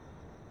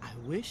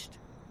wished,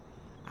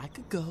 I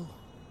could go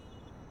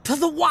to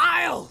the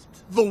wild.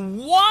 The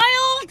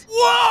wild?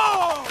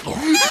 Whoa!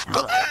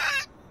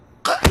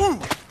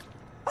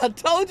 I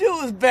told you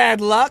it was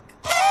bad luck.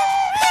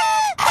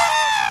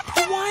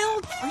 The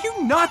wild? Are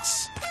you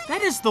nuts?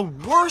 That is the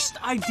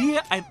worst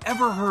idea I've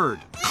ever heard.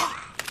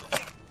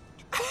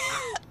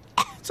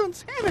 It's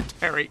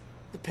unsanitary.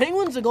 The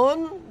penguins are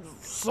going,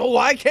 so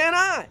why can't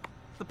I?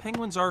 The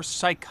penguins are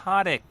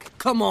psychotic.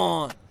 Come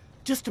on.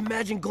 Just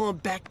imagine going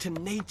back to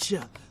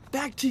nature.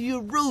 Back to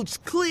your roots,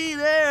 clean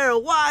air,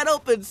 wide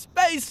open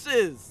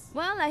spaces.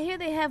 Well, I hear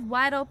they have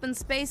wide open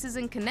spaces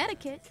in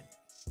Connecticut.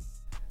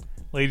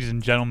 Ladies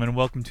and gentlemen,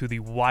 welcome to the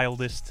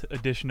wildest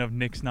edition of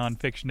Nick's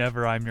Nonfiction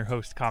Ever. I'm your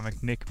host,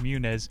 comic Nick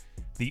Muniz.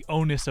 The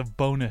onus of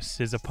bonus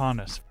is upon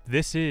us.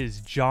 This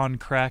is Jon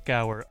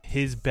Krakauer,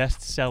 his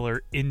bestseller,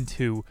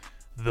 Into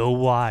the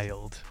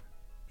Wild.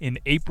 In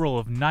April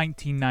of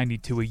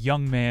 1992, a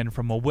young man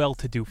from a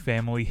well-to-do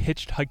family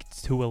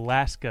hitchhiked to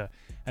Alaska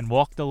and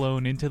walked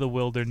alone into the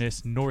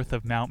wilderness north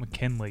of Mount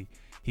McKinley.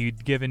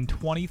 He'd given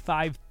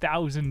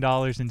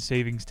 $25,000 in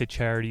savings to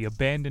charity,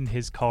 abandoned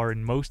his car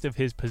and most of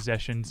his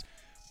possessions,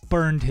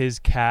 burned his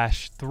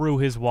cash, threw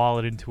his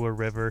wallet into a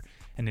river,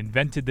 and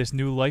invented this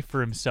new life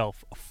for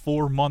himself.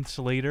 4 months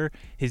later,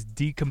 his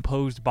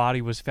decomposed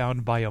body was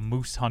found by a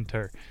moose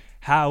hunter.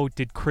 How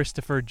did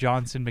Christopher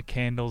Johnson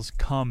McCandless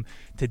come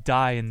to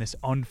die in this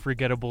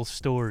unforgettable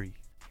story?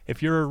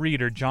 If you're a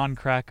reader, Jon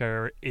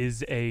Krakauer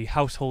is a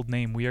household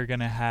name. We are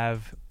going to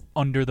have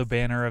Under the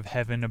Banner of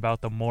Heaven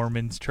about the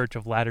Mormons, Church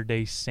of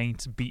Latter-day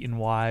Saints, beaten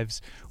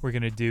wives. We're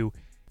going to do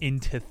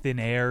Into Thin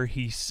Air.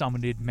 He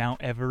summited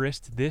Mount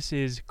Everest. This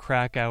is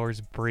Krakauer's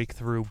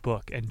breakthrough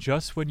book. And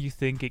just when you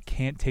think it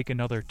can't take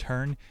another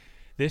turn,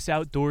 this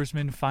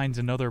outdoorsman finds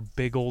another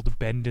big old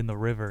bend in the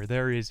river.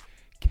 There is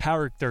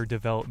character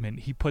development.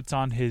 He puts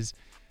on his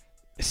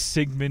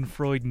Sigmund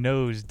Freud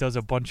nose, does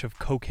a bunch of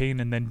cocaine,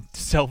 and then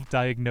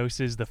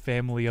self-diagnoses the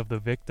family of the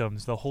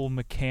victims. The whole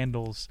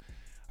McCandles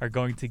are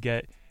going to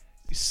get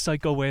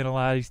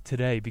psychoanalyzed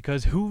today,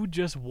 because who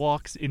just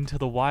walks into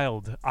the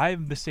wild?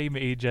 I'm the same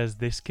age as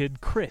this kid,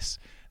 Chris.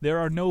 There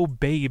are no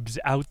babes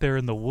out there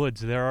in the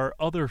woods. There are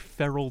other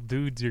feral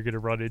dudes you're going to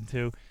run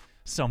into,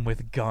 some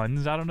with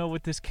guns. I don't know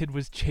what this kid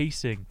was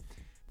chasing.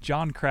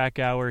 Jon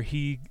Krakauer,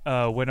 he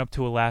went up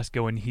to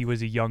Alaska when he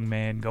was a young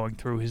man going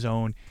through his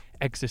own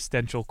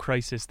existential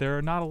crisis. There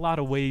are not a lot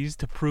of ways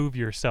to prove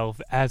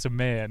yourself as a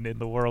man in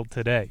the world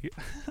today. You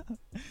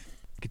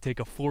could take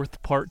a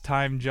fourth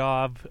part-time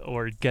job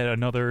or get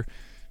another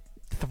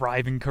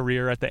thriving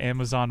career at the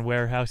Amazon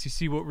warehouse. You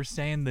see what we're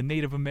saying? The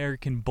Native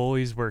American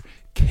boys were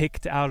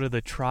kicked out of the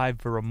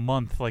tribe for a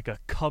month like a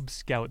Cub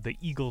Scout, the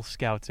Eagle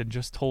Scouts, and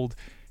just told,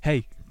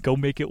 hey, go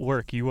make it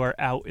work. You are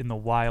out in the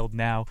wild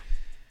now.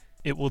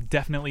 It will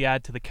definitely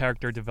add to the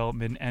character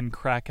development, and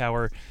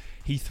Krakauer,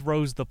 he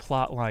throws the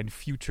plot line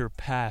future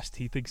past.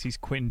 He thinks he's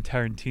Quentin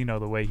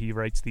Tarantino the way he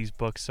writes these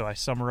books, so I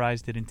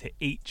summarized it into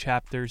 8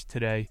 chapters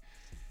today.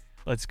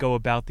 Let's go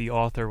about the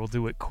author. We'll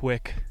do it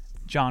quick.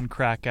 Jon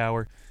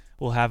Krakauer,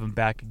 we'll have him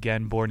back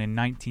again, born in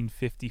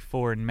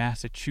 1954 in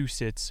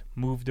Massachusetts,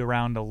 moved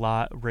around a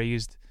lot,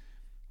 raised.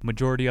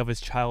 Majority of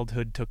his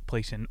childhood took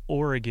place in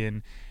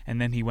Oregon,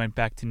 and then he went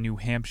back to New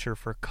Hampshire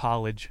for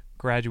college.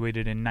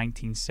 Graduated in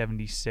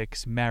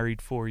 1976,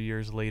 married 4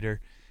 years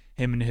later.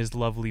 Him and his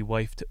lovely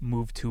wife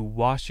moved to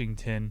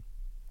Washington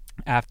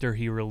after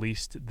he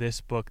released this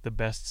book, the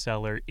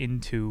bestseller,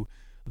 Into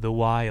the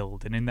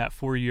Wild. And in that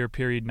 4-year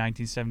period,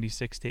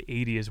 1976 to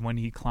 80, is when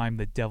he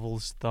climbed the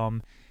Devil's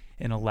Thumb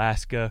in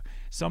Alaska.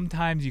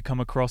 Sometimes you come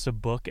across a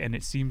book and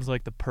it seems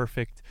like the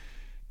perfect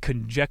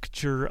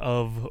conjecture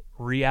of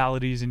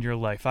realities in your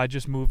life. I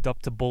just moved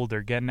up to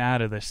Boulder, getting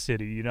out of the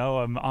city, you know?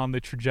 I'm on the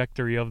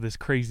trajectory of this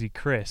crazy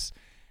Chris.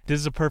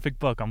 This is a perfect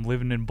book. I'm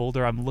living in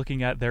Boulder. I'm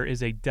looking at, there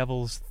is a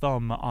Devil's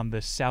Thumb on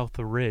the South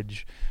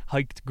Ridge,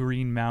 hiked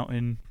Green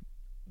Mountain.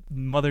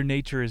 Mother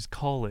Nature is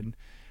calling.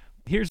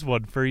 Here's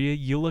one for you.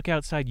 You look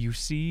outside, you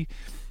see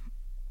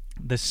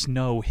the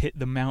snow hit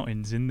the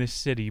mountains in this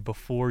city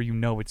before you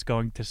know it's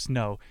going to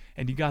snow.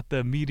 And you got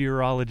the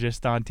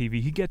meteorologist on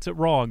TV. He gets it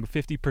wrong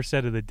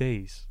 50% of the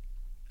days.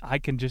 I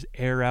can just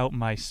air out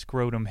my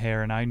scrotum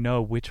hair and I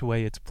know which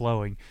way it's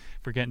blowing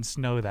for getting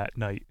snow that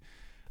night.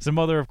 Some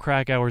other of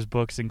Krakauer's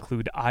books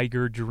include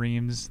Eiger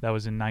Dreams. That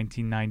was in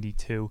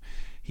 1992.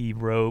 He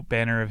wrote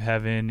Banner of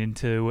Heaven,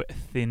 Into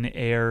Thin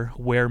Air,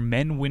 Where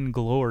Men Win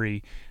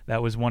Glory.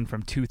 That was one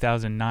from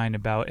 2009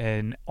 about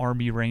an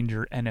Army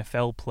Ranger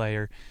NFL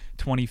player.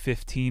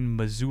 2015,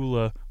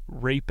 Missoula,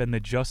 Rape and the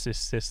Justice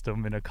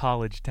System in a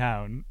College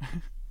Town.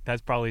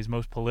 That's probably his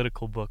most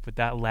political book, but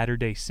that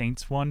Latter-day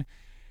Saints one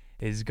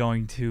is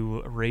going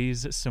to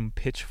raise some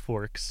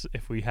pitchforks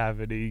if we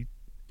have any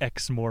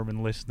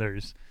ex-Mormon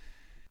listeners.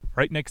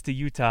 Right next to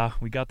Utah,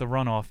 we got the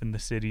runoff in the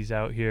cities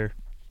out here.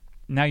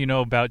 Now you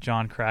know about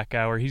Jon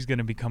Krakauer. He's going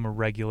to become a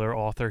regular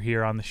author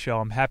here on the show.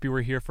 I'm happy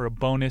we're here for a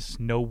bonus,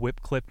 no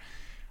whip clip.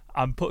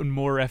 I'm putting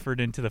more effort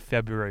into the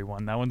February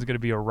one. That one's going to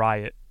be a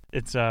riot.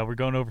 It's we're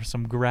going over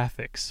some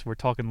graphics. We're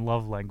talking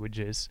love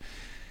languages.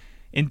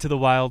 Into the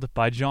Wild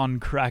by Jon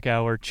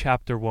Krakauer,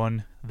 Chapter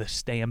 1, The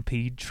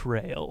Stampede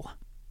Trail.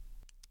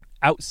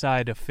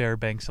 Outside of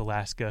Fairbanks,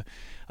 Alaska,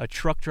 a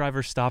truck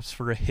driver stops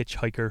for a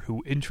hitchhiker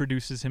who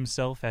introduces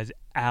himself as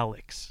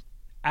Alex.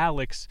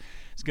 Alex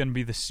is going to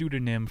be the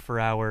pseudonym for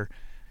our,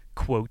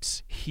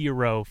 quotes,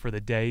 hero for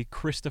the day,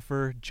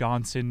 Christopher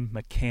Johnson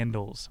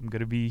McCandles. I'm going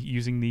to be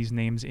using these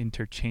names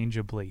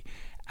interchangeably.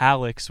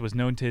 Alex was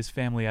known to his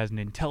family as an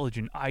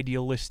intelligent,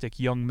 idealistic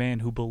young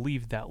man who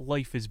believed that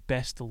life is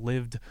best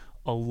lived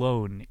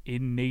alone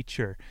in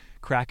nature.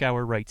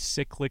 Krakauer writes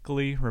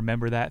cyclically,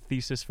 remember that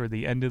thesis for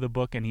the end of the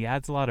book, and he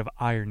adds a lot of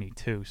irony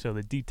too, so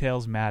the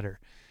details matter.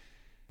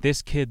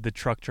 This kid the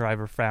truck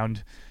driver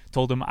found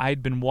told him,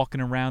 I'd been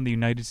walking around the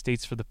United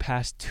States for the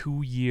past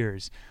 2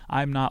 years.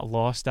 I'm not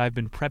lost. I've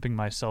been prepping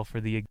myself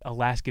for the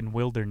Alaskan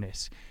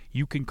wilderness.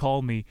 You can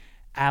call me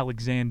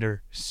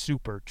Alexander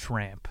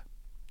Supertramp.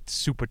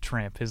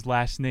 Supertramp, his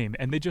last name.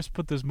 And they just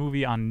put this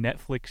movie on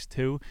Netflix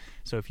too,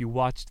 so if you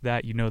watched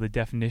that, you know the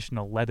definition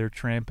of leather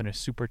tramp and a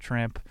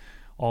supertramp,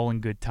 all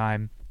in good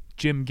time.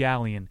 Jim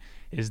Gallion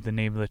is the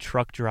name of the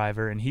truck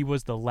driver, and he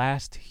was the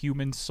last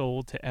human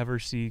soul to ever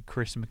see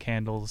Chris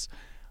McCandles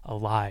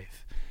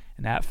alive.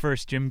 And at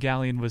first, Jim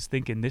Gallion was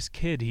thinking, this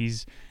kid,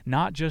 he's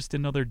not just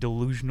another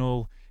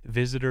delusional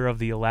visitor of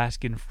the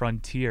Alaskan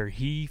frontier.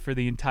 He, for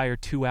the entire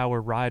 2-hour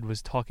ride,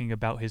 was talking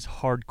about his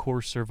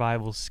hardcore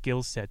survival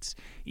skill sets,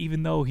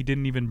 even though he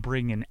didn't even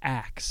bring an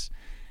axe.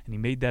 And he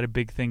made that a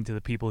big thing to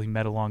the people he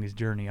met along his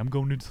journey. I'm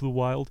going into the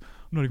wild.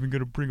 I'm not even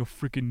going to bring a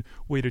freaking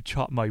way to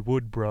chop my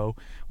wood, bro.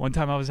 One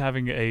time I was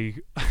having a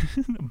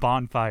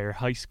bonfire,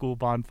 high school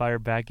bonfire,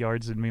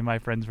 backyards, and me and my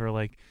friends were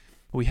like,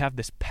 we have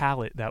this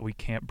pallet that we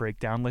can't break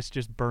down. Let's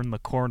just burn the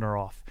corner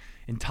off.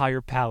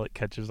 Entire pallet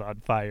catches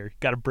on fire.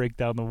 Got to break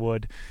down the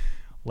wood.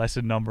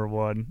 Lesson number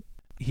 1.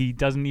 He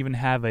doesn't even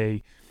have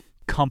a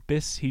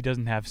compass. He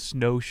doesn't have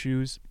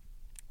snowshoes.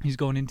 He's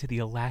going into the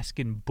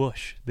Alaskan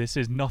bush. This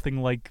is nothing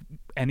like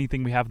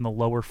anything we have in the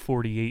lower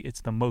 48.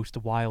 It's the most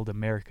wild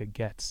America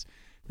gets.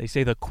 They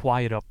say the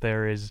quiet up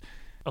there is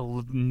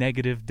a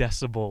negative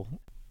decibel.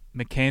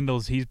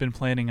 McCandles, he's been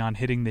planning on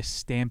hitting this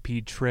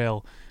Stampede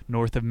Trail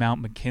north of Mount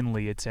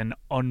McKinley. It's an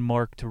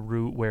unmarked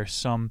route where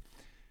some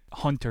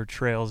hunter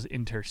trails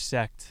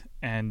intersect.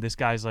 And this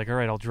guy's like, all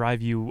right, I'll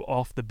drive you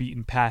off the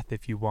beaten path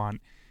if you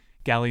want.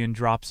 Gallion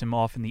drops him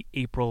off in the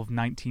April of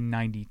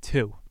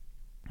 1992.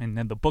 And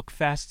then the book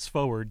fasts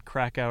forward.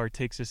 Krakauer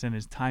takes us in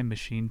his time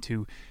machine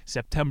to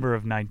September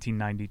of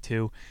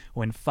 1992,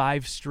 when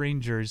 5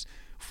 strangers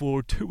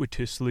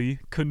fortuitously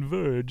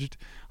converged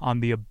on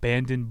the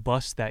abandoned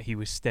bus that he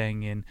was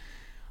staying in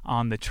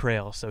on the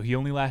trail. So he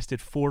only lasted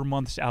 4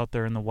 months out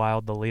there in the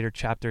wild. The later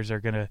chapters are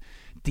going to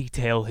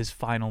detail his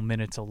final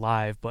minutes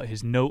alive, but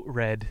his note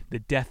read, the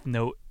death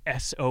note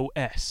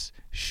SOS,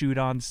 shoot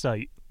on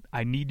sight.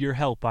 I need your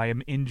help. I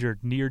am injured,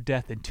 near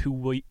death, and too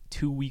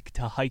weak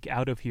to hike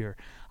out of here.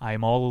 I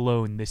am all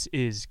alone. This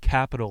is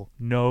capital,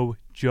 no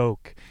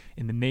joke.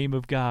 In the name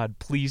of God,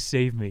 please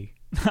save me.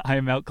 I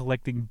am out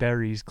collecting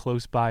berries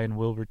close by and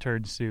will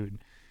return soon.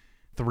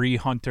 3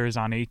 hunters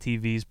on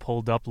ATVs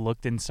pulled up,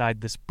 looked inside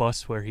this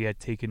bus where he had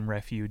taken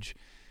refuge.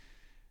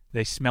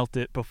 They smelt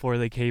it before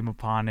they came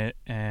upon it,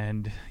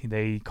 and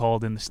they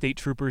called in the state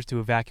troopers to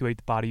evacuate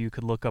the body. You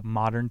could look up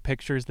modern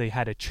pictures. They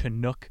had a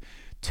Chinook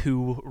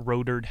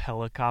 2-rotored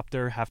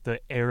helicopter have to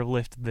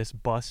airlift this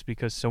bus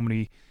because so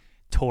many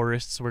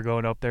tourists were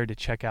going up there to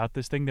check out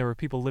this thing. There were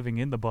people living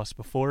in the bus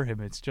before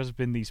him. It's just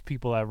been these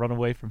people that run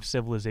away from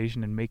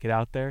civilization and make it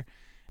out there,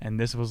 and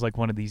this was like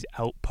one of these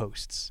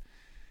outposts.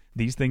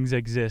 These things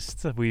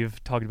exist.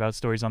 We've talked about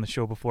stories on the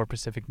show before.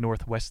 Pacific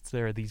Northwest,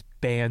 there are these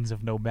bands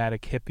of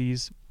nomadic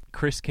hippies.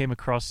 Chris came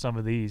across some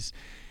of these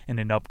in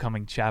an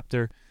upcoming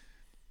chapter.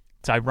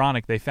 It's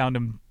ironic. They found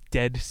him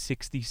dead,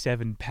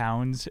 67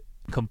 pounds,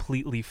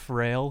 completely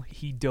frail.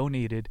 He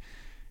donated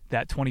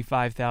that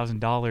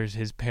 $25,000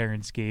 his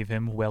parents gave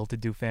him,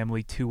 well-to-do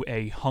family, to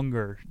a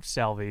hunger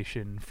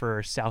salvation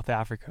for South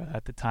Africa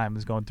at the time.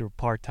 Was going through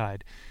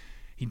apartheid.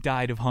 He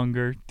died of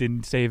hunger,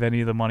 didn't save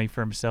any of the money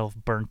for himself,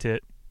 burnt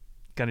it.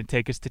 Going to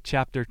take us to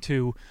Chapter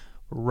 2,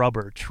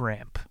 Rubber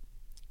Tramp.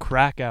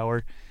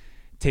 Krakauer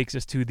takes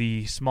us to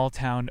the small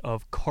town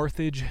of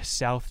Carthage,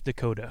 South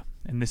Dakota.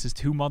 And this is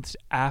 2 months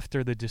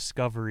after the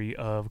discovery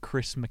of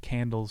Chris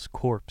McCandles'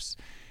 corpse.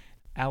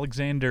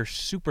 Alexander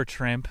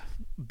Supertramp,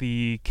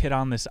 the kid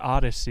on this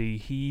odyssey,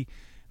 he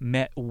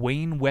met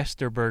Wayne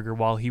Westerberger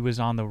while he was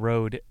on the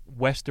road.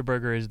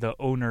 Westerberger is the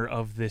owner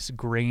of this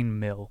grain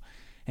mill,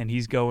 and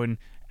he's going,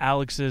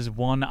 Alex is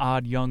one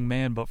odd young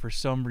man, but for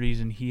some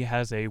reason he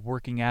has a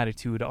working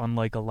attitude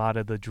unlike a lot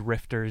of the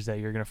drifters that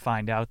you're going to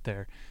find out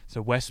there.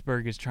 So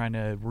Westberg is trying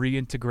to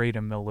reintegrate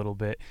him a little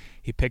bit.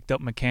 He picked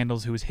up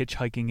McCandles, who was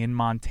hitchhiking in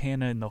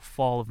Montana in the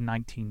fall of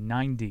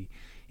 1990.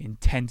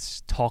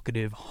 Intense,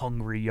 talkative,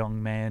 hungry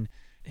young man.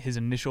 His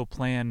initial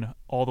plan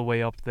all the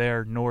way up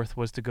there north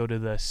was to go to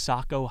the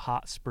Saco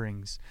Hot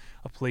Springs,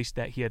 a place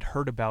that he had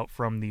heard about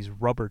from these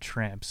rubber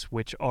tramps,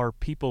 which are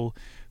people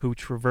who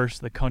traverse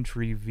the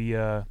country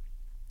via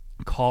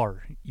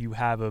car. You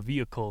have a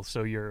vehicle,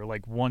 so you're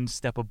like one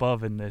step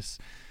above in this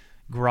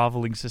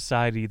groveling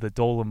society, the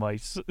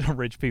Dolomites.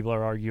 Rich people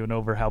are arguing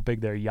over how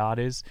big their yacht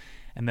is.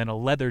 And then a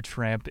leather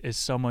tramp is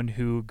someone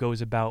who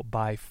goes about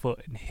by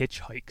foot and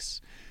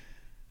hitchhikes.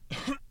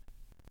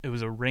 It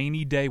was a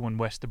rainy day when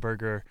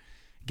Westerberger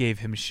gave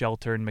him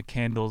shelter, and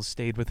McCandless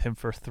stayed with him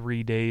for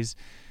 3 days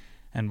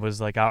and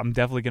was like, I'm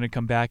definitely going to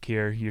come back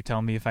here. You're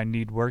telling me if I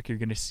need work, you're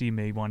going to see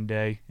me one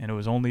day. And it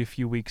was only a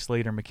few weeks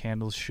later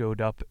McCandless showed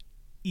up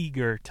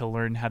eager to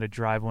learn how to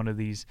drive one of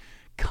these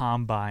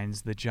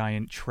combines, the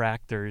giant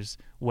tractors.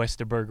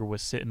 Westerberger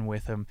was sitting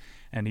with him,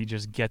 and he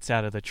just gets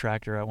out of the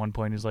tractor at one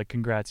point. He's like,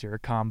 congrats, you're a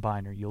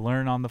combiner. You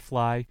learn on the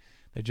fly.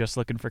 They're just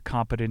looking for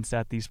competence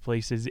at these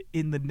places.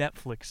 In the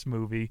Netflix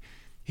movie,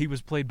 he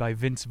was played by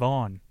Vince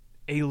Vaughn.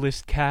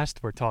 A-list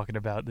cast we're talking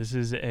about. This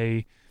is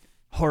a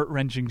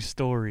heart-wrenching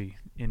story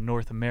in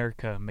North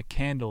America.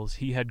 McCandless,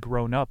 he had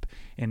grown up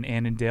in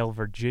Annandale,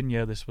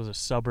 Virginia. This was a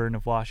suburb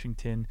of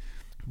Washington,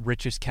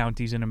 richest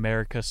counties in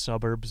America,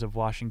 suburbs of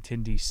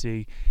Washington,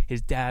 D.C.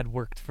 His dad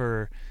worked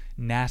for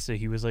NASA.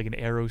 He was like an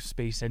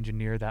aerospace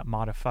engineer that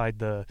modified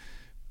the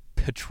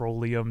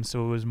petroleum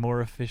so it was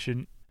more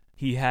efficient.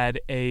 He had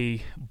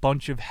a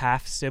bunch of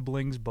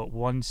half-siblings, but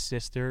one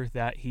sister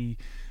that he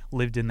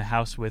lived in the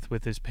house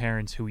with his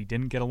parents, who he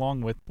didn't get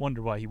along with.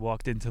 Wonder why he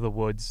walked into the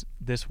woods.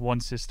 This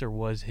one sister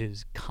was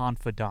his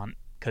confidant,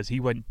 because he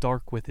went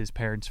dark with his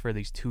parents for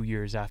these 2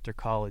 years after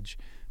college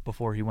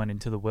before he went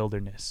into the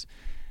wilderness.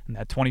 And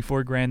that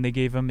 $24,000 they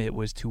gave him, it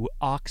was to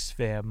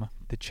Oxfam,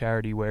 the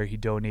charity where he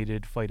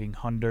donated fighting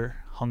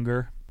hunger,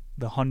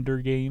 the Hunger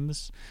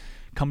Games.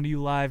 Coming to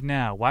you live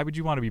now. Why would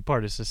you want to be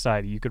part of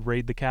society? You could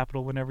raid the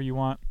Capitol whenever you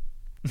want.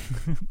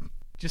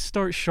 Just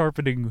start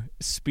sharpening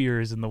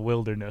spears in the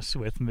wilderness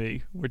with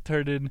me. We're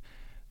turning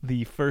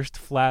the first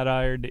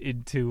Flatiron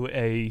into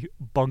a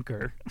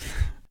bunker.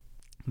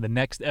 The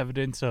next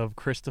evidence of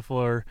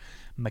Christopher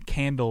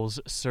McCandless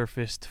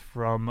surfaced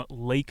from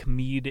Lake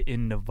Mead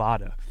in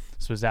Nevada.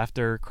 This was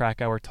after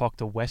Krakauer talked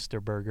to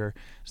Westerberger.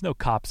 There's no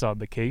cops on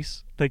the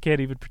case. They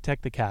can't even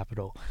protect the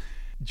Capitol.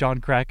 John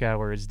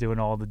Krakauer is doing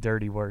all the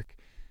dirty work.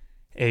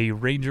 A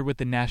ranger with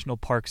the National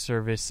Park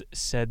Service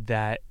said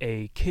that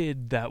a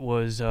kid that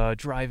was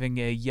driving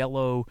a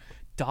yellow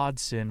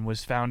Dodson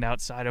was found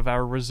outside of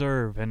our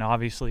reserve, and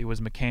obviously it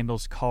was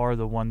McCandless' car,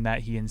 the one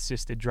that he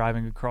insisted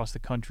driving across the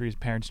country. His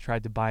parents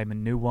tried to buy him a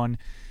new one.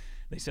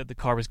 They said the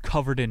car was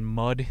covered in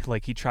mud,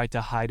 like he tried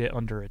to hide it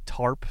under a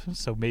tarp,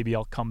 so maybe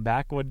I'll come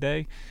back one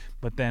day.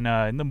 But then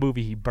in the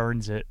movie he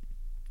burns it.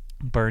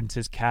 Burns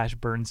his cash,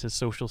 burns his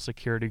social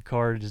security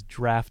card, his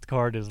draft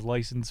card, his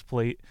license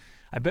plate.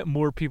 I bet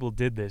more people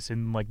did this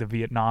in like the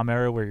Vietnam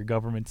era, where your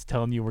government's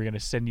telling you we're going to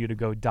send you to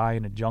go die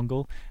in a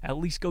jungle. At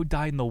least go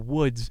die in the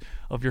woods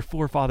of your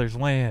forefathers'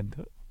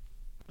 land.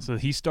 So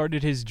he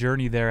started his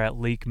journey there at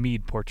Lake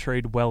Mead,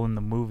 portrayed well in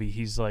the movie.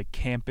 He's like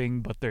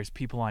camping, but there's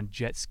people on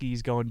jet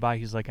skis going by.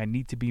 He's like, I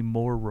need to be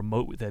more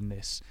remote than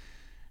this.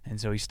 And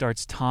so he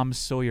starts Tom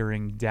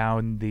Sawyering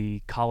down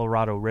the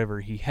Colorado River.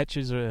 He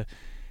catches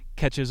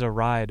a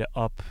ride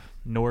up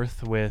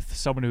north with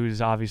someone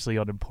who's obviously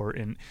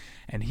unimportant,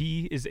 and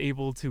he is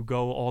able to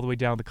go all the way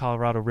down the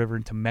Colorado River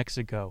into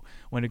Mexico.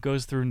 When it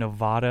goes through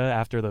Nevada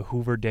after the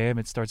Hoover Dam,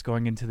 it starts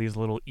going into these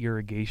little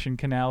irrigation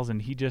canals,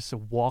 and he just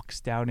walks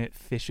down it,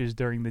 fishes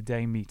during the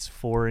day, meets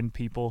foreign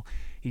people.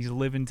 He's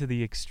living to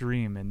the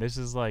extreme, and this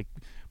is like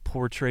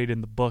portrayed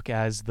in the book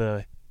as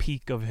the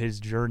peak of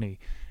his journey,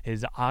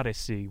 his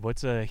odyssey.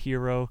 What's a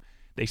hero?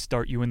 They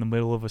start you in the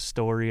middle of a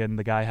story and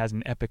the guy has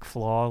an epic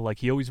flaw. Like,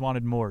 he always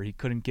wanted more. He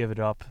couldn't give it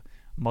up.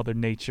 Mother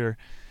Nature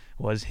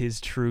was his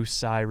true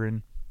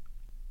siren.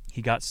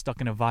 He got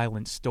stuck in a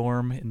violent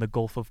storm in the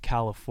Gulf of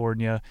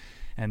California,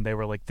 and they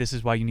were like, this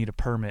is why you need a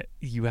permit.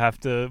 You have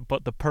to,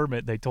 but the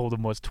permit, they told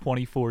him, was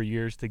 24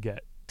 years to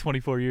get.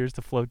 24 years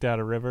to float down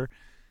a river?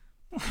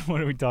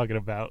 What are we talking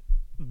about?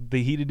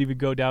 He didn't even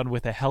go down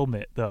with a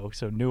helmet, though,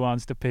 so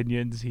nuanced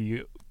opinions.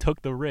 He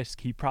took the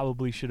risk. He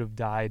probably should have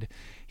died.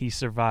 He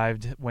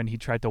survived when he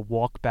tried to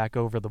walk back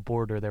over the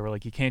border. They were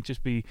like, you can't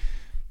just be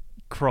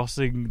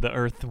crossing the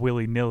earth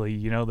willy-nilly.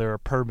 You know, there are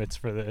permits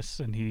for this,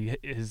 and he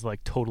is,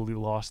 like, totally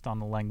lost on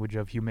the language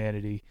of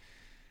humanity.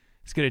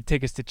 It's going to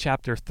take us to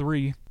Chapter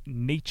 3,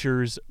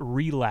 Nature's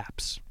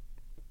Relapse.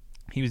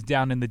 He was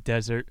down in the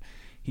desert.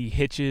 He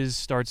hitches,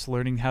 starts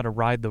learning how to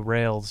ride the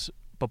rails,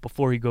 but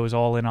before he goes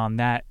all in on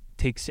that,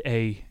 takes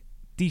a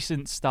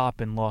decent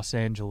stop in Los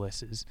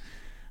Angeles.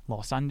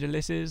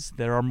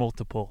 There are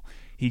multiple.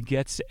 He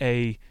gets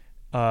a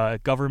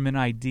government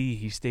ID.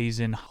 He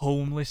stays in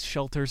homeless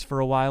shelters for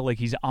a while. Like,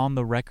 he's on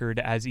the record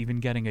as even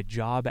getting a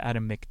job at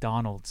a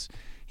McDonald's.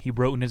 He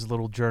wrote in his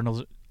little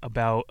journals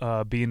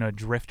about being a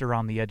drifter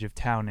on the edge of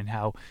town and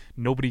how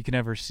nobody can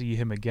ever see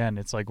him again.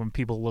 It's like when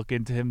people look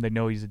into him, they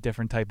know he's a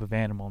different type of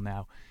animal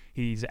now.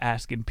 He's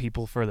asking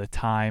people for the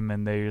time,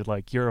 and they're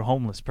like, you're a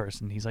homeless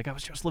person. He's like, I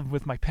was just living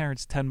with my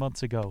parents 10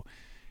 months ago.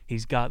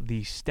 He's got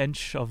the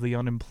stench of the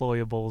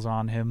unemployables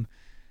on him.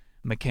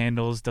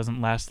 McCandless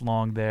doesn't last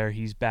long there.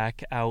 He's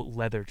back out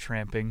leather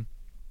tramping.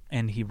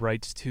 and he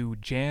writes to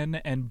Jan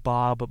and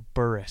Bob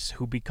Burris,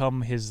 who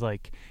become his,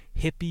 like,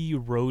 hippie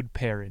road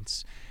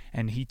parents.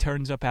 And he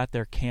turns up at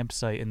their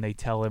campsite, and they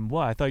tell him,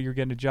 "What? I thought you were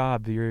getting a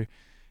job. You're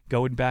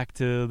going back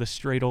to the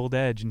straight old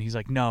edge." And he's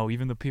like, "No,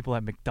 even the people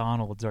at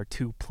McDonald's are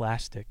too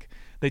plastic.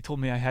 They told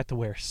me I had to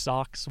wear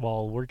socks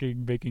while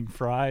working making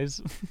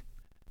fries."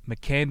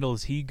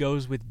 McCandles, he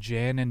goes with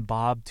Jan and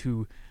Bob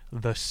to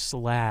the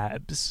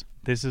Slabs.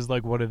 This is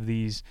like one of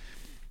these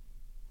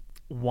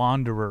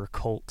wanderer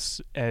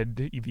cults,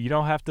 and you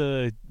don't have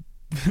to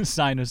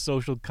sign a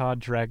social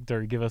contract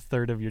or give a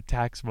third of your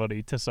tax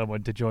money to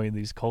someone to join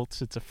these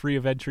cults. It's a free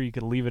of entry. You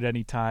can leave at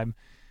any time.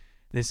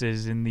 This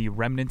is in the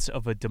remnants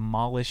of a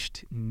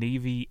demolished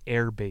Navy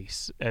air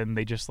base, and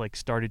they just like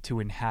started to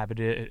inhabit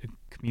it.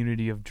 A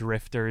community of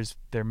drifters.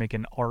 They're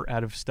making art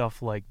out of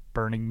stuff like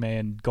Burning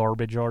Man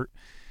garbage art.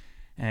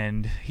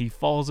 And he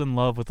falls in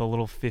love with a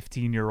little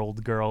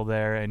 15-year-old girl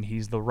there, and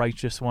he's the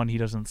righteous one. He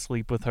doesn't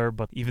sleep with her,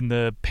 but even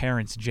the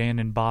parents, Jan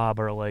and Bob,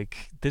 are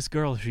like, "This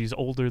girl, she's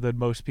older than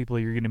most people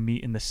you're going to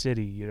meet in the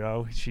city, you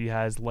know? She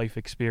has life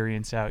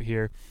experience out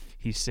here."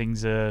 He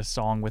sings a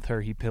song with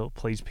her. He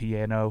plays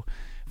piano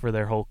for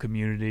their whole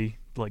community.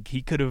 Like,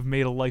 he could have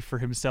made a life for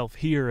himself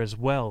here as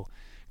well.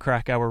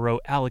 Krakauer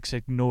wrote, "Alex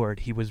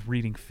ignored. He was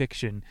reading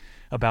fiction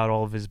about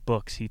all of his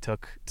books. He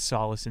took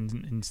solace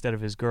instead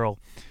of his girl.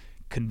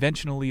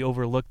 Conventionally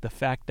overlooked the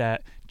fact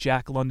that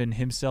Jack London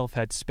himself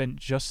had spent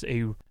just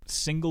a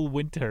single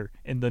winter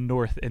in the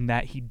North, and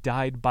that he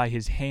died by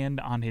his hand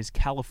on his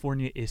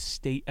California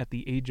estate at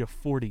the age of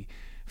 40,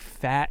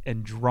 fat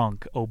and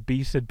drunk,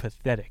 obese and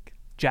pathetic."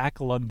 Jack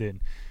London.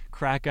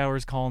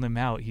 Krakauer's calling him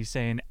out. He's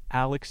saying,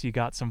 "Alex, you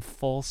got some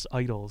false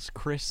idols."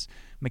 Chris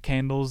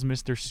McCandles,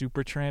 Mr.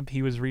 Supertramp,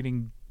 he was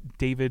reading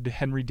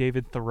Henry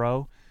David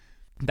Thoreau.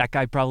 That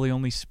guy probably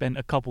only spent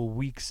a couple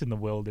weeks in the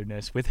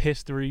wilderness. With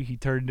history, he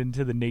turned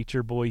into the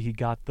nature boy. He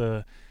got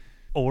the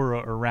aura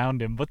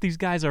around him. But these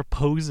guys are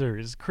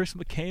posers. Chris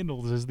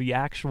McCandles is the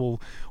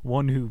actual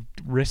one who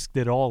risked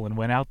it all and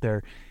went out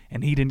there,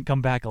 and he didn't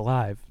come back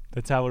alive.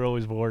 That's how it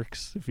always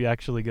works. If you're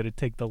actually going to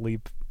take the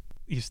leap,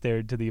 you stare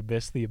into the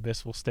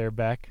abyss will stare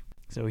back.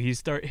 So he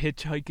start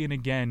hitchhiking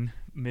again.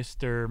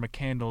 Mr.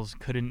 McCandles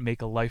couldn't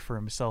make a life for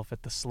himself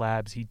at the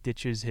Slabs. He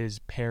ditches his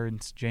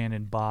parents, Jan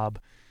and Bob.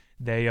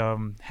 They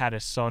had a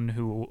son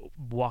who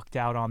walked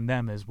out on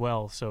them as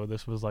well, so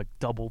this was like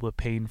double the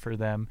pain for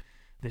them.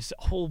 This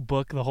whole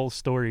book, the whole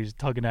story is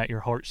tugging at your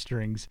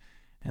heartstrings,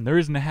 and there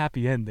isn't a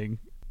happy ending.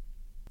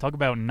 Talk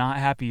about not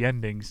happy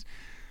endings.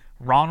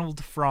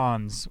 Ronald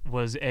Franz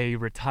was a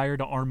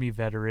retired Army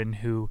veteran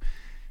who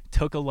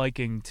took a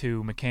liking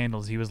to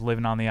McCandles. He was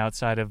living on the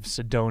outside of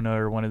Sedona,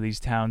 or one of these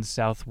towns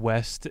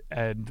southwest,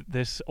 and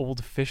this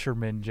old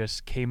fisherman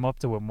just came up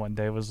to him one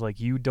day, was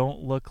like, "You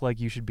don't look like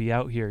you should be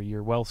out here.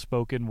 You're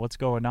well-spoken. What's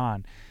going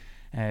on?"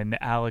 And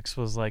Alex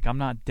was like, "I'm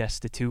not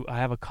destitute. I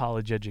have a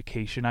college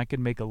education. I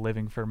can make a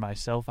living for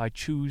myself. I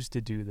choose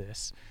to do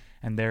this."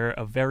 And they're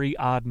a very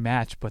odd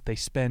match, but they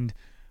spend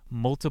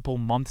multiple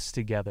months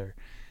together.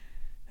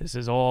 This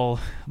is all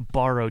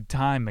borrowed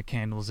time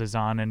McCandles is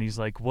on, and he's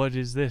like, "What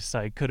is this?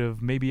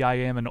 Maybe I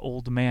am an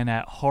old man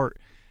at heart."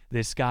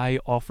 This guy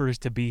offers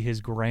to be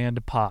his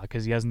grandpa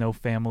because he has no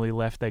family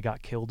left. They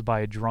got killed by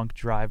a drunk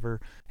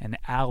driver, and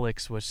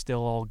Alex was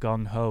still all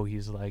gung-ho.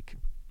 He's like,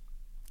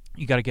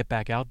 "You got to get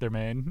back out there,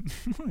 man.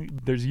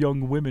 There's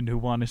young women who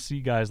want to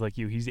see guys like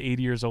you." He's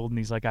 80 years old, and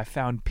he's like, "I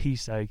found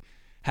peace. I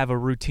have a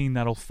routine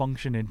that'll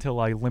function until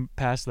I limp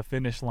past the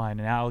finish line."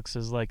 And Alex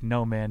is like,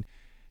 "No, man.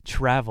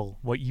 Travel.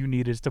 What you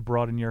need is to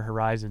broaden your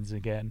horizons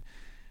again."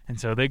 And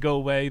so they go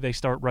away. They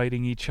start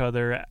writing each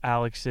other.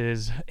 Alex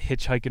is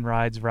hitchhiking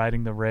rides,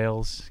 riding the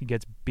rails. He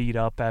gets beat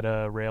up at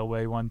a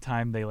railway one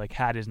time. They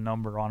had his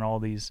number on all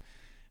these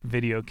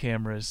video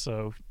cameras,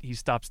 so he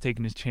stops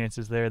taking his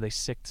chances there. They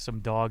sicked some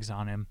dogs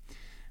on him.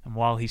 And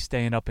while he's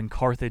staying up in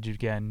Carthage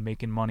again,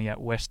 making money at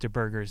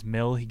Westerberger's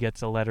mill, he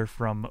gets a letter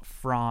from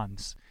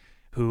Franz,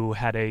 who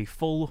had a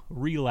full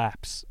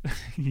relapse.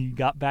 He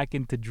got back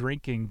into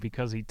drinking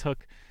because he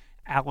took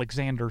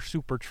Alexander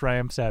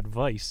Supertramp's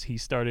advice. He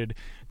started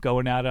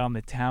going out on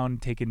the town,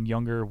 taking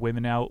younger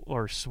women out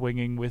or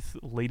swinging with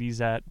ladies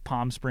at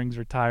Palm Springs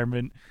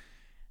retirement,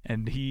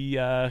 and he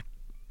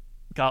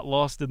got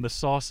lost in the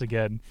sauce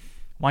again,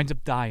 winds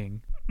up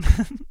dying.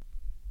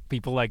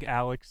 People like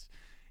Alex,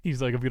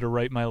 he's like, "I'm going to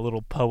write my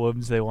little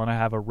poems. They want to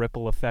have a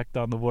ripple effect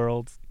on the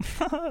world."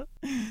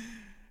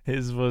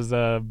 His was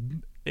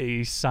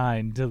a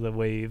sign to the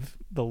wave,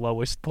 the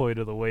lowest point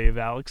of the wave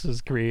Alex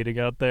is creating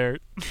out there.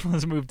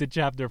 Let's move to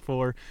chapter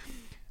 4.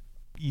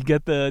 You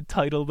get the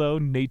title, though,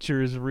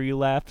 Nature's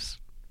Relapse.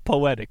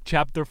 Poetic.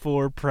 Chapter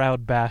 4,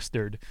 Proud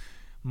Bastard.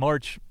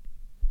 March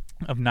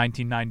of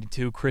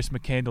 1992, Chris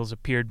McCandles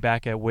appeared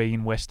back at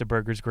Wayne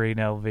Westerberger's grain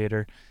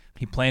elevator.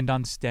 He planned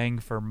on staying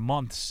for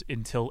months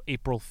until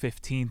April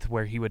 15th,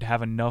 where he would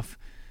have enough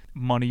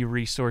money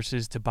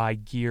resources to buy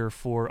gear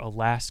for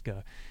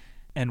Alaska.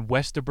 And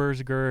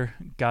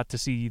Westerberger got to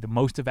see the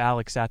most of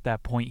Alex at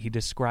that point. He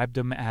described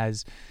him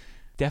as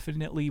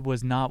definitely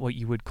was not what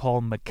you would call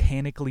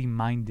mechanically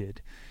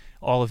minded.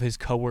 All of his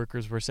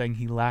coworkers were saying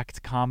he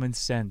lacked common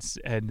sense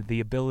and the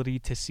ability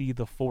to see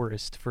the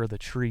forest for the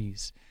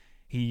trees.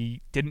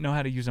 He didn't know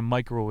how to use a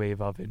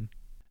microwave oven.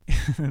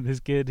 This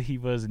kid, he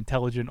was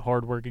intelligent,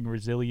 hardworking,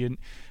 resilient,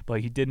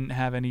 but he didn't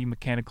have any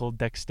mechanical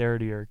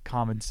dexterity or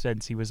common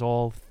sense. He was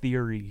all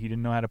theory. He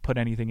didn't know how to put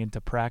anything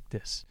into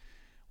practice.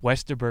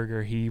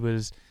 Westerberger, he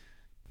was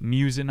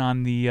musing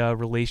on the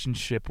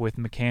relationship with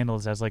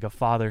McCandless as like a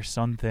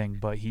father-son thing,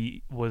 but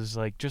he was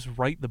like, just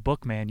write the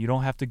book, man. You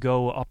don't have to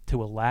go up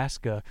to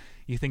Alaska.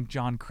 You think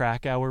Jon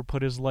Krakauer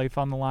put his life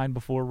on the line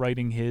before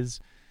writing his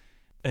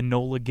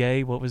Enola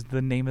Gay? What was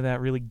the name of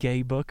that really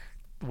gay book?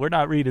 We're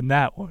not reading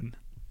that one.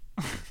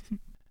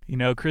 You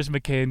know, Chris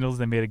McCandless,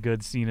 they made a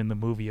good scene in the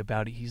movie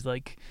about it. He's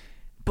like,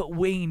 but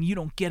Wayne, you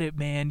don't get it,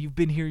 man. You've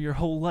been here your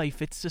whole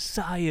life. It's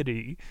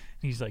society.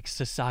 And he's like,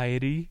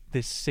 society?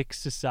 This sick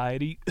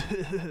society?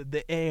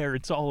 The air,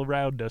 it's all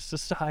around us.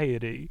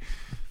 Society.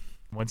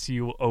 Once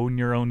you own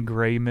your own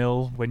gray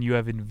mill, when you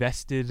have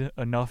invested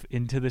enough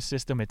into the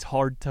system, it's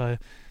hard to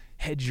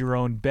hedge your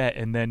own bet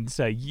and then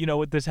say, you know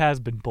what, this has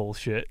been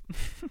bullshit.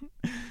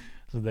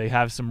 So they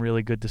have some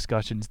really good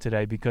discussions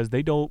today because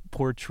they don't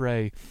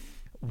portray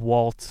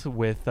Walt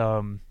with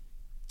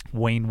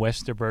Wayne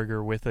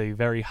Westerberger with a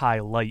very high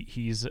light.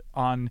 He's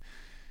on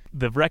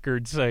the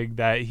record saying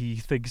that he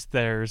thinks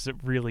there's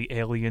really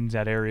aliens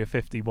at Area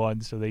 51,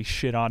 so they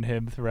shit on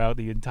him throughout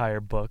the entire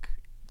book.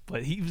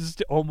 But he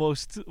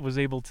was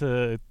able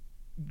to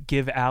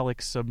give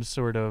Alex some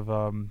sort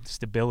of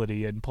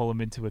stability and pull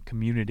him into a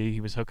community. He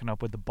was hooking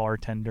up with the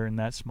bartender in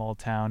that small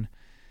town.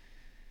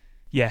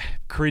 Yeah,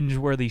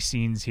 cringeworthy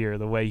scenes here,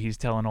 the way he's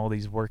telling all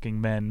these working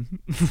men,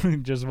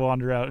 just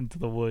wander out into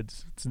the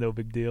woods. It's no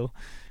big deal.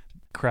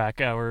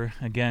 Krakauer,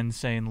 again,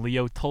 saying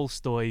Leo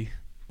Tolstoy,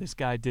 this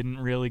guy didn't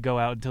really go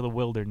out into the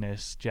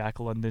wilderness. Jack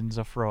London's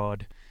a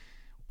fraud.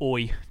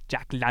 Oi,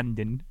 Jack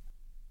London.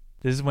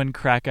 This is when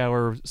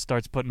Krakauer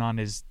starts putting on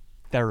his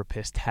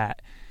therapist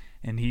hat.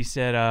 And he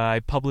said, I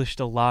published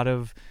a lot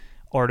of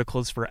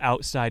articles for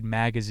Outside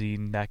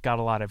Magazine that got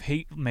a lot of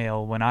hate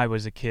mail when I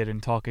was a kid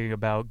and talking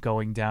about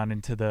going down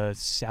into the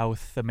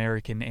South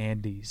American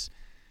Andes.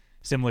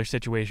 Similar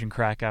situation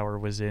Krakauer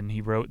was in. He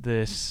wrote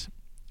this,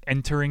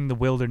 entering the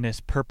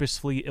wilderness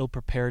purposefully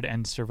ill-prepared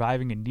and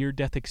surviving a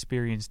near-death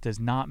experience does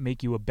not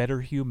make you a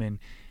better human.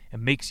 It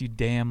makes you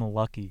damn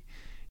lucky.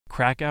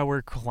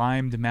 Krakauer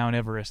climbed Mount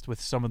Everest with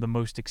some of the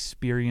most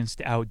experienced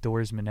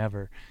outdoorsmen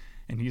ever.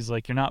 And he's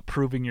like, you're not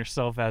proving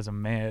yourself as a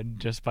man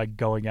just by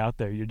going out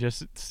there. You're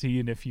just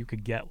seeing if you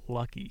could get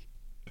lucky.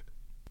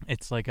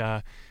 It's like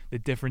the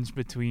difference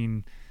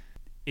between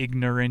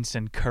ignorance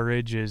and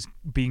courage is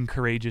being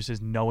courageous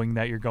is knowing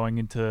that you're going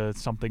into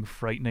something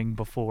frightening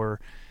before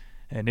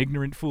an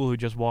ignorant fool who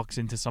just walks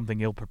into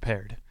something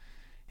ill-prepared.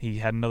 He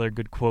had another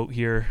good quote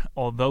here.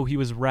 Although he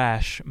was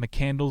rash,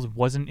 McCandless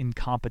wasn't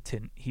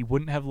incompetent. He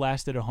wouldn't have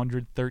lasted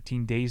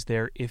 113 days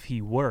there if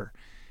he were.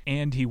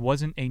 And he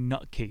wasn't a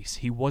nutcase.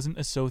 He wasn't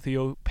a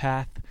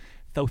sociopath.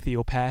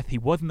 He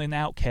wasn't an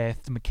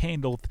outcast.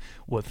 McCandless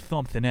was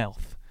something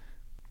else.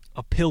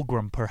 A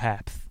pilgrim,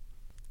 perhaps.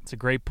 It's a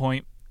great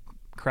point.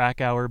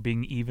 Krakauer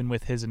being even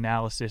with his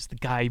analysis. The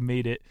guy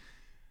made it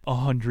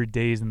 100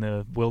 days in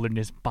the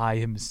wilderness by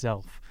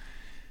himself.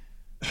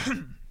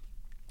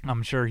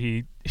 I'm sure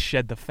he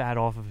shed the fat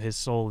off of his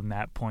soul in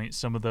that point.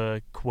 Some of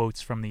the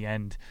quotes from the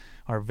end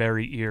are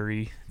very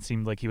eerie. It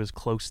seemed like he was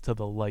close to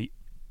the light.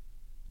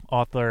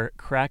 Author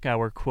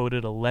Krakauer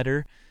quoted a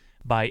letter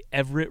by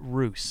Everett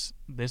Roos.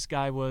 This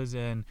guy was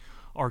an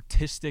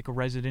artistic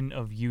resident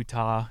of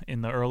Utah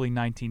in the early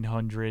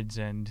 1900s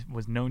and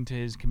was known to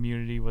his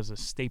community, was a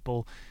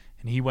staple,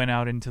 and he went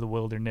out into the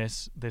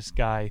wilderness. This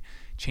guy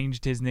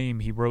changed his name.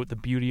 He wrote, "The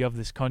beauty of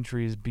this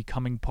country is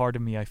becoming part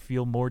of me. I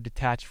feel more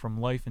detached from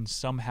life and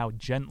somehow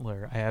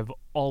gentler. I have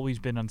always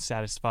been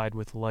unsatisfied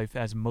with life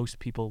as most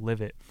people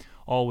live it.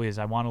 Always,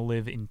 I want to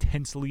live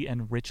intensely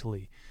and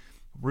richly."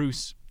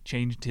 Roos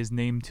changed his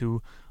name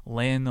to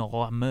Lan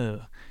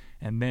Rameux,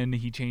 and then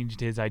he changed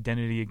his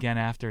identity again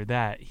after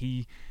that.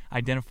 He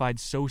identified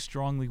so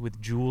strongly with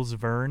Jules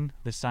Verne,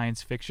 the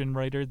science fiction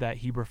writer, that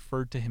he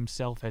referred to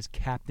himself as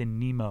Captain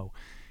Nemo.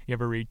 You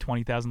ever read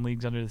 20,000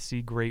 Leagues Under the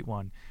Sea? Great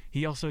one.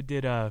 He also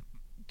did a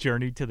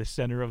Journey to the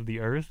Center of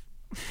the Earth.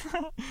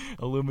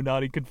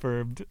 Illuminati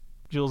confirmed.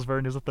 Jules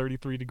Verne is a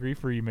 33-degree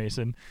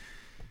Freemason.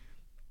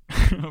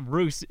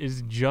 Roos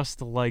is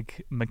just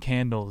like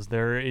McCandless.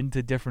 They're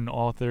into different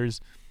authors.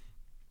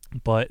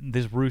 But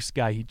this Roos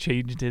guy, he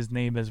changed his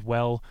name as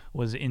well,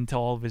 was into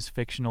all of his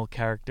fictional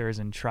characters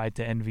and tried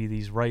to envy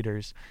these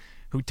writers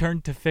who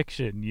turned to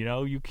fiction. You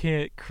know, you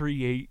can't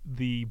create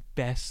the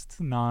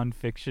best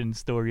nonfiction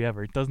story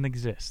ever. It doesn't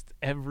exist.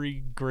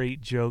 Every great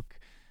joke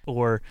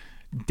or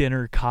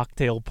dinner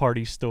cocktail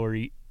party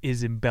story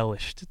is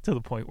embellished to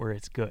the point where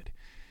it's good.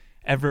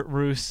 Everett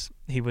Roos,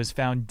 he was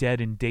found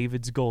dead in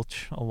David's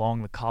Gulch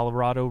along the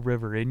Colorado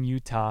River in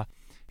Utah.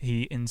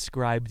 He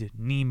inscribed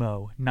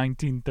Nemo,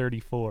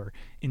 1934,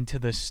 into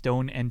the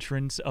stone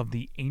entrance of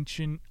the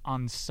ancient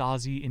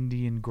Anasazi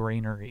Indian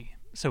granary.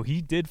 So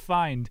he did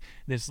find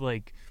this,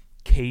 like,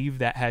 cave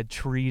that had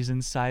trees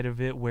inside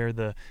of it where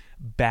the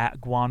bat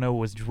guano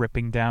was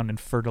dripping down and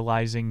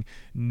fertilizing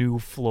new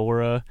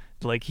flora.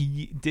 Like,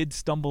 he did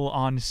stumble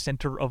on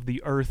center of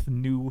the earth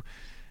new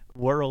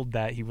world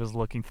that he was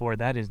looking for.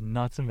 That is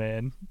nuts,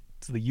 man.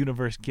 It's the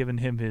universe giving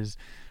him his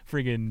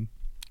friggin'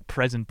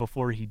 present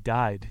before he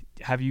died.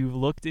 Have you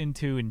looked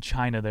into, in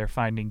China, they're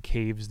finding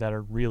caves that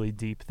are really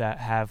deep that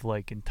have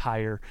like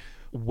entire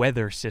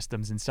weather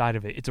systems inside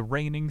of it. It's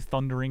raining,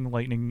 thundering,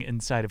 lightning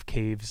inside of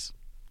caves.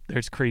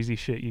 There's crazy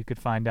shit you could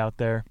find out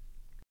there.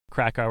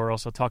 Krakauer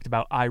also talked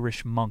about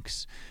Irish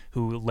monks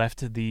who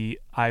left the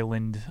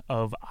island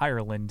of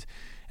Ireland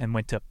and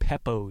went to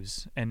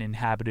Pepos and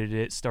inhabited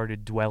it,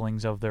 started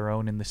dwellings of their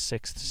own in the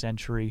 6th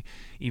century.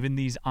 Even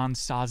these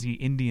Ansazi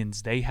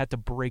Indians, they had to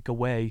break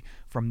away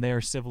from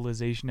their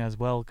civilization as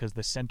well because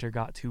the center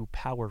got too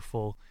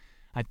powerful.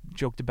 I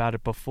joked about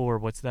it before.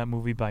 What's that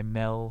movie by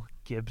Mel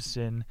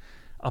Gibson?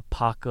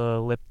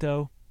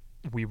 Apocalypto?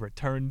 We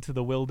return to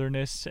the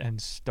wilderness and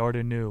start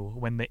anew.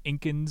 When the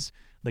Incans,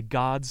 the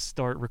gods,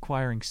 start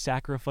requiring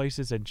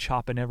sacrifices and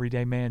chopping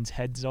everyday man's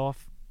heads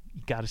off,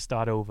 you gotta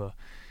start over.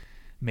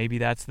 Maybe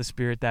that's the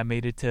spirit that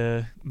made it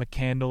to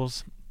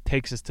McCandless.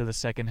 Takes us to the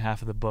second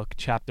half of the book,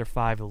 Chapter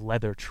 5,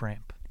 Leather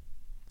Tramp.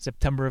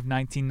 September of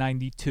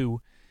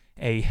 1992,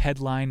 a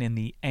headline in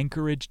the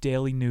Anchorage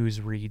Daily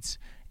News reads,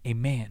 "A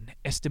man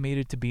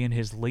estimated to be in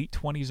his late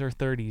 20s or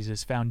 30s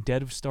is found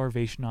dead of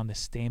starvation on the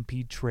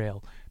Stampede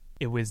Trail."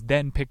 It was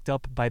then picked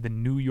up by the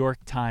New York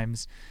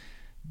Times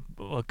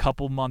a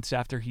couple months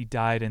after he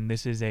died, and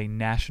this is a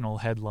national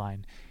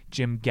headline.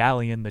 Jim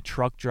Gallion, the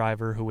truck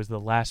driver who was the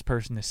last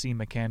person to see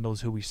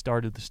McCandless, who we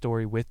started the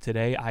story with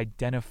today,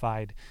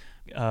 identified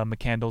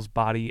McCandless'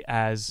 body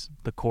as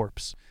the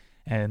corpse.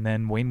 And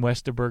then Wayne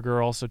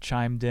Westerberger also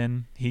chimed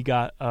in. He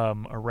got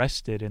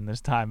arrested in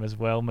this time as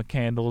well.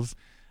 McCandless,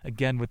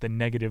 again with the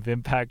negative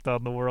impact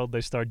on the world,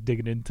 they start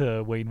digging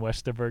into Wayne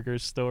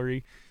Westerberger's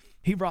story.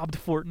 He robbed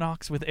Fort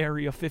Knox with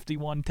Area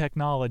 51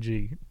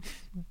 technology.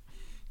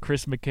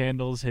 Chris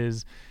McCandless,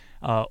 his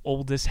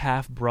oldest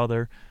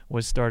half-brother,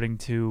 was starting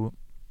to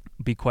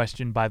be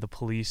questioned by the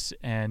police,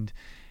 and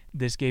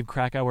this gave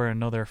Krakauer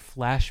another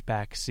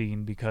flashback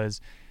scene because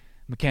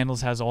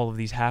McCandless has all of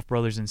these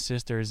half-brothers and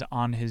sisters.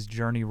 On his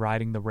journey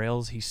riding the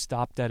rails, he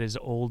stopped at his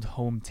old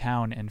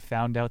hometown and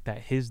found out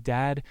that his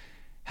dad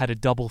had a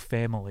double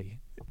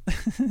family.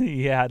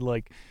 He had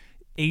like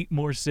 8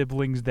 more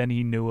siblings than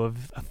he knew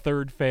of, a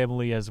third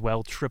family as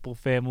well, triple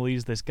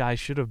families. This guy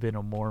should have been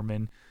a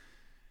Mormon.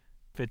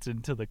 Fits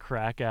into the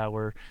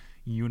Krakauer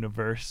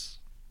universe.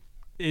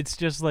 It's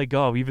just like,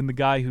 oh, even the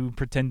guy who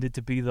pretended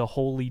to be the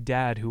holy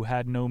dad who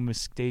had no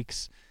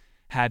mistakes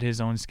had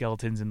his own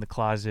skeletons in the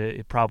closet.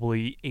 It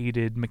probably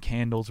aided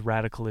McCandless'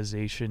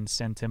 radicalization,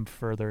 sent him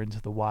further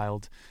into the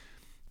wild.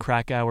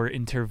 Krakauer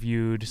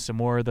interviewed some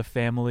more of the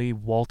family.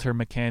 Walter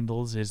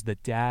McCandless is the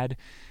dad.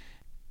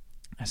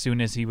 As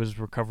soon as he was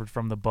recovered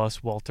from the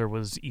bus, Walter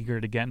was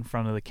eager to get in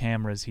front of the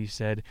cameras. He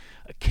said,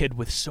 "A kid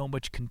with so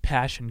much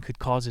compassion could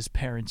cause his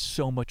parents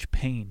so much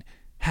pain.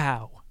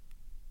 How?"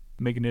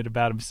 Making it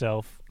about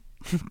himself.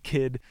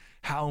 Kid,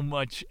 how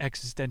much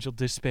existential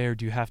despair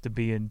do you have to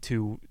be in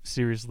to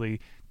seriously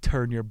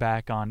turn your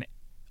back on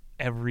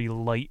every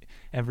light,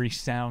 every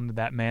sound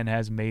that man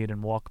has made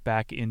and walk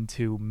back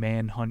into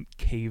manhunt,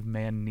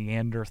 caveman,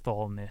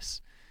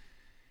 Neanderthalness?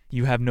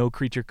 You have no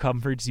creature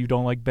comforts. You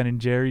don't like Ben &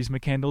 Jerry's,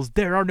 McCandless.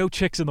 There are no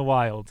chicks in the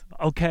wild.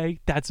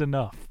 Okay? That's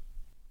enough.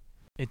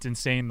 It's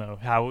insane, though,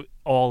 how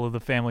all of the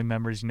family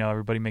members,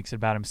 everybody makes it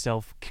about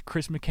himself.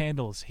 Chris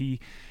McCandless, he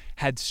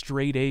had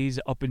straight A's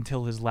up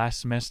until his last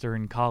semester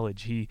in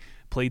college. He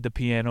played the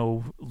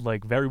piano,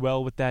 very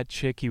well with that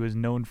chick. He was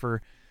known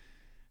for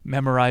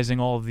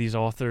memorizing all of these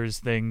authors'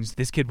 things.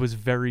 This kid was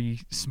very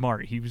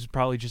smart. He was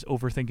probably just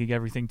overthinking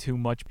everything too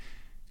much.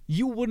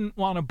 You wouldn't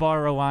want to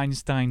borrow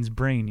Einstein's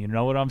brain, you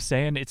know what I'm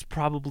saying? It's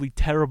probably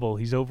terrible.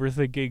 He's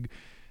overthinking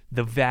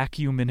the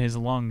vacuum in his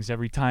lungs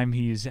every time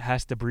he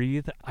has to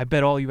breathe. I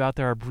bet all you out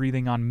there are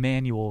breathing on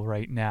manual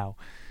right now.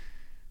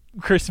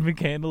 Chris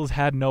McCandless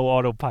had no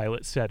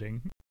autopilot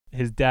setting.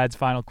 His dad's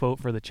final quote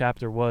for the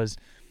chapter was,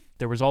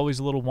 "There was always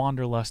a little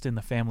wanderlust in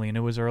the family, and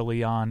it was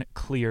early on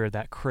clear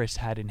that Chris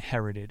had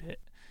inherited it."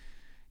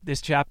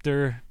 This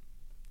chapter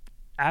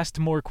asked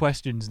more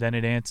questions than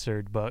it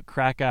answered, but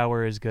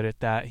Krakauer is good at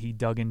that. He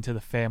dug into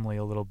the family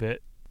a little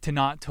bit to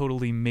not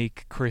totally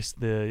make Chris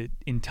the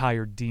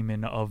entire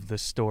demon of the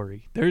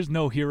story. There's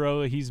no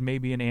hero. He's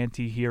maybe an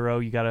anti-hero.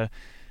 You gotta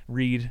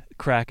read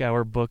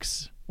Krakauer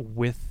books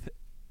with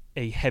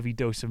a heavy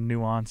dose of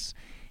nuance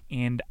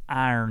and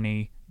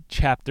irony.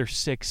 Chapter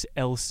 6,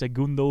 El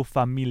Segundo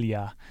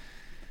Familia.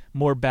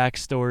 More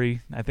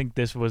backstory. I think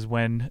this was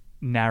when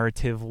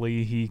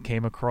narratively he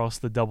came across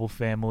the double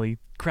family.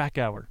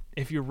 Krakauer,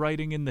 if you're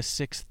writing in the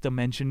 6th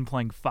dimension,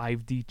 playing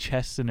 5D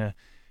chess in a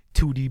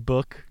 2D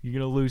book, you're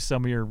going to lose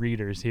some of your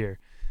readers here.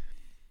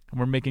 And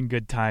we're making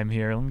good time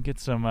here. Let me get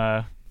some,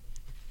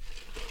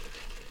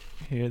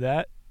 hear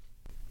that?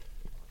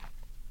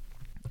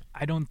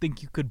 I don't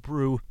think you could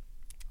brew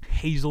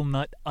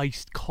hazelnut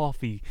iced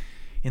coffee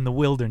in the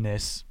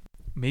wilderness.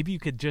 Maybe you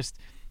could just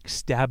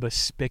stab a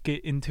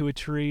spigot into a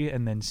tree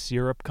and then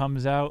syrup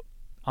comes out.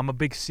 I'm a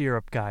big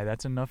syrup guy.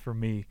 That's enough for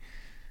me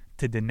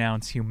to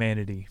denounce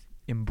humanity.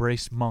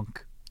 Embrace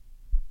monk.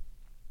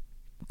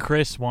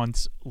 Chris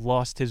once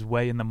lost his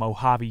way in the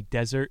Mojave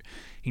Desert.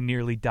 He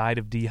nearly died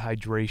of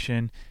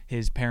dehydration.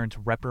 His parents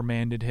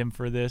reprimanded him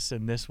for this,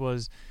 and this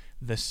was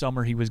the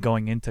summer he was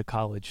going into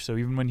college. So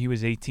even when he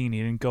was 18,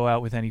 he didn't go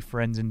out with any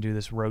friends and do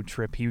this road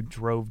trip. He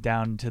drove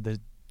down to the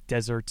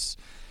deserts,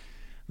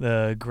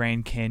 the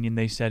Grand Canyon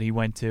they said he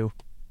went to.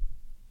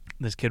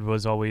 This kid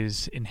was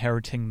always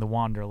inheriting the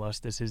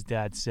wanderlust, as his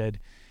dad said.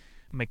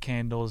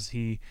 McCandless,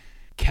 he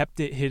kept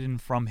it hidden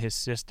from his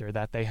sister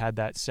that they had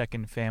that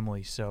second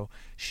family, so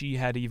she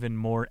had even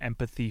more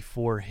empathy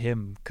for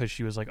him because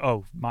she was like,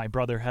 oh, my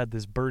brother had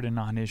this burden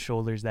on his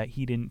shoulders that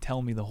he didn't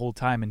tell me the whole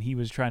time, and he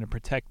was trying to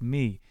protect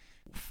me.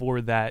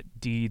 For that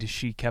deed,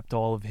 she kept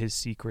all of his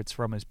secrets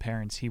from his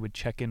parents. He would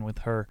check in with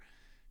her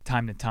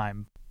time to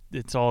time.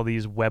 It's all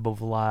these web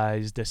of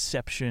lies,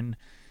 deception,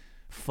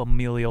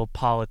 familial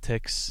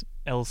politics,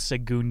 El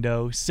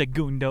Segundo,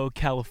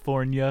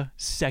 California,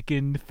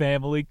 second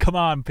family. Come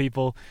on,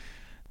 people.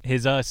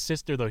 His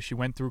sister, though, she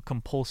went through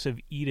compulsive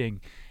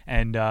eating,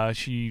 and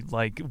she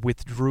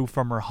withdrew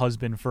from her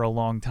husband for a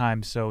long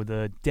time. So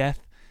the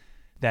death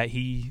that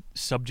he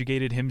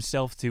subjugated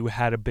himself to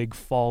had a big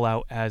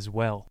fallout as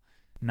well.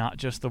 Not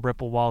just the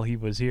ripple while he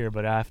was here,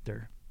 but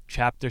after.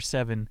 Chapter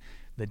 7,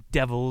 The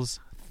Devil's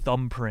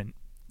Thumbprint.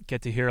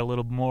 Get to hear a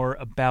little more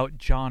about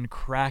Jon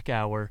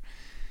Krakauer.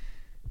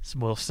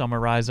 We'll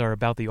summarize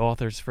about the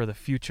authors for the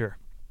future.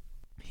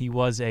 He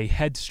was a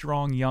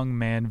headstrong young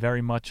man,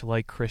 very much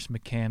like Chris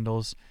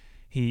McCandless.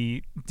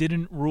 He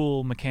didn't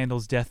rule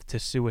McCandless' death to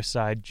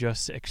suicide,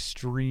 just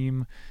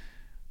extreme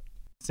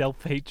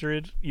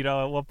self-hatred. You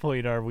know, at what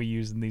point are we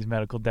using these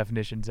medical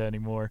definitions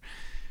anymore?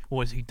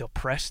 Was he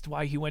depressed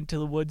why he went to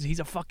the woods? He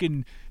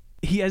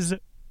has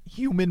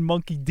human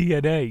monkey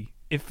DNA.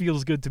 It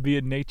feels good to be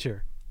in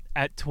nature.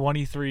 At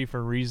 23,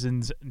 for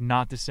reasons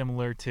not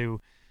dissimilar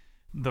to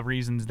the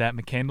reasons that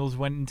McCandless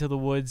went into the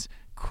woods,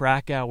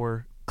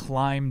 Krakauer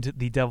climbed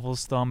the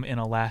Devil's Thumb in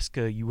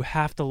Alaska. You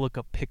have to look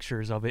up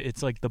pictures of it.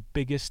 It's like the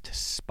biggest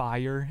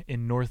spire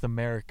in North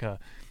America.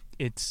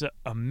 It's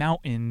a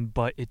mountain,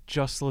 but it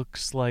just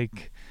looks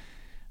like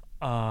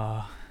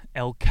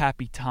El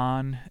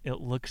Capitan.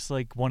 It looks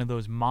like one of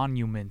those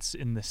monuments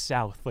in the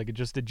south, like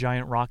just a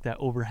giant rock that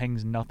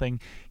overhangs nothing.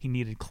 He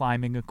needed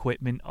climbing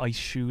equipment, ice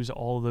shoes,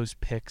 all of those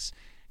picks,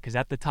 because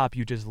at the top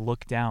you just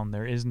look down.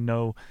 There is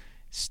no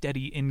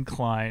steady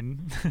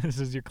incline. This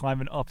is you're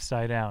climbing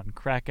upside down.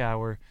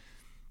 Krakauer,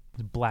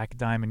 Black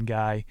Diamond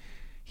guy,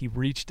 he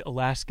reached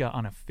Alaska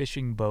on a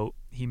fishing boat.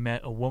 He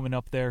met a woman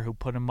up there who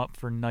put him up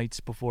for nights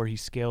before he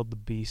scaled the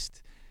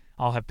beast.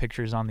 I'll have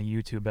pictures on the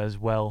YouTube as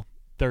well.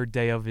 Third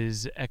day of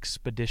his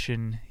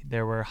expedition,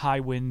 there were high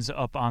winds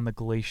up on the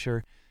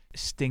glacier,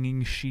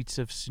 stinging sheets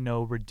of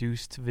snow,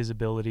 reduced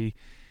visibility,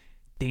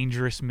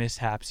 dangerous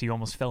mishaps. He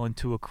almost fell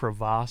into a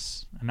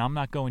crevasse. And I'm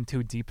not going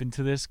too deep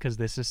into this because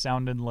this is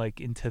sounding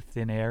like Into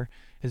Thin Air,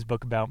 his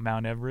book about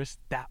Mount Everest.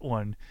 That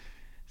one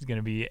is going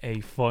to be a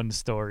fun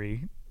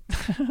story.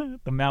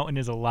 The mountain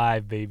is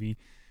alive, baby.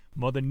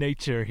 Mother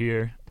Nature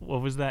here.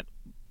 What was that?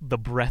 The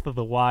Breath of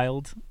the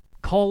Wild?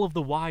 Call of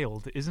the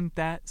Wild. Isn't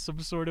that some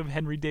sort of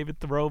Henry David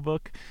Thoreau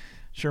book?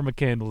 Sure,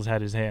 McCandless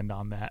had his hand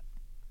on that.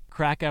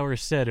 Krakauer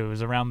said it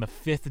was around the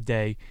 5th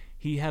day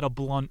he had a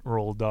blunt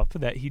rolled up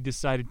that he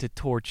decided to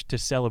torch to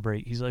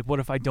celebrate. He's like, what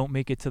if I don't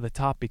make it to the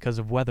top because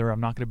of weather? I'm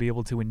not going to be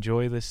able to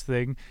enjoy this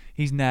thing.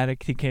 He's an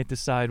addict. He can't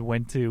decide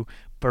when to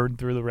burn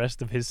through the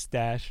rest of his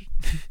stash.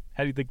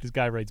 How do you think this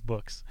guy writes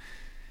books?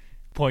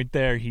 Point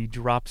there, he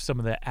drops some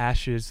of the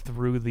ashes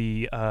through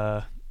the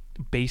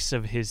base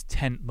of his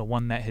tent, the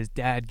one that his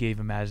dad gave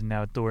him as an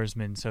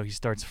outdoorsman, so he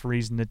starts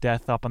freezing to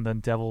death up on the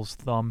Devil's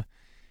Thumb.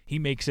 He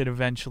makes it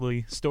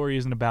eventually. Story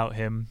isn't about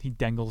him. He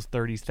dangles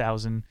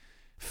 30,000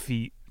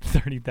 feet,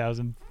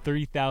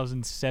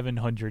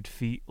 3,700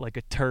 feet like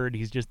a turd.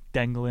 He's just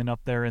dangling up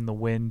there in the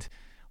wind,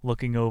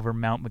 looking over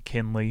Mount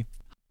McKinley.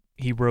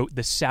 He wrote,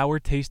 "The sour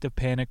taste of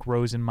panic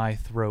rose in my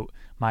throat.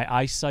 My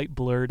eyesight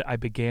blurred. I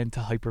began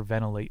to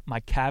hyperventilate. My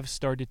calves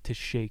started to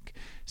shake.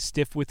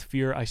 Stiff with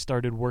fear, I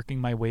started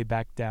working my way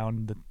back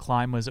down. The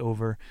climb was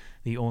over.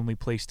 The only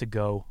place to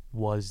go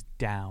was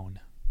down."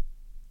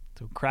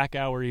 So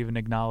Krakauer even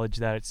acknowledged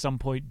that at some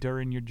point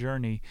during your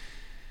journey,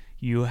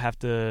 you have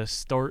to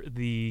start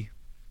the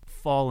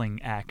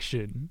falling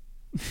action.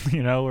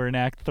 You know, we're in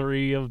Act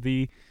 3 of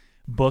the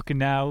book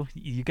now.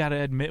 You got to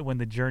admit when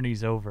the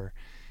journey's over.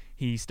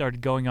 He started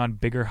going on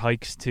bigger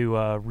hikes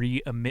to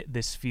re-emit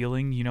this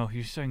feeling. You know,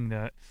 he's saying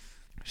that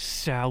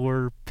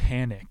sour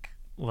panic,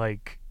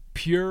 like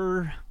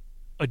pure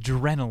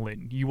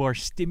adrenaline. You are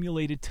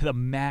stimulated to the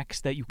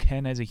max that you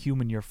can as a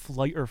human. Your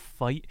flight or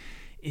fight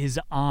is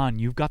on.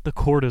 You've got the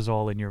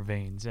cortisol in your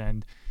veins,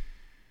 and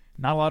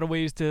not a lot of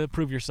ways to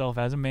prove yourself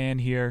as a man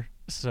here.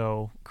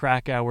 So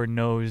Krakauer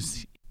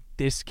knows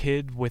this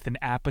kid with an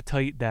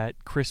appetite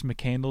that Chris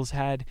McCandless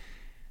had,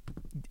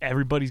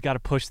 everybody's got to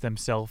push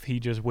themselves. He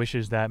just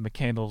wishes that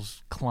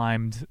McCandless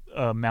climbed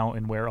a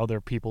mountain where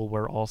other people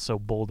were also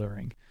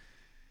bouldering.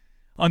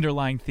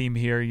 Underlying theme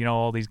here,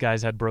 all these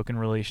guys had broken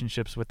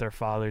relationships with their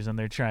fathers, and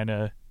they're trying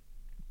to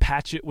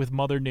patch it with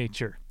Mother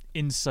Nature.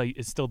 Insight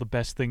is still the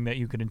best thing that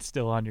you can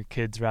instill on your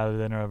kids rather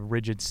than a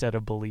rigid set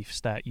of beliefs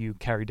that you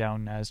carry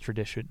down as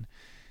tradition.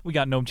 We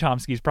got Noam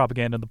Chomsky's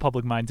propaganda in the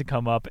public mind to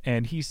come up,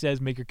 and he says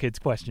make your kids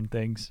question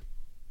things.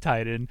 Tie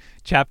it in.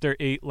 Chapter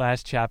 8,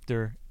 last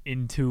chapter,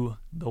 Into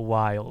the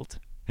Wild.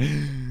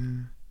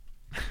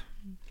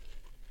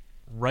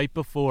 Right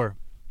before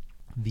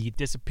the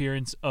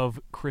disappearance of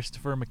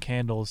Christopher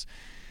McCandless,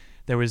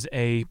 there was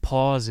a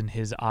pause in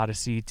his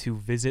odyssey to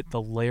visit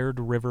the Laird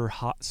River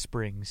Hot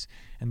Springs,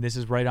 and this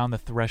is right on the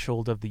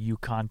threshold of the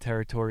Yukon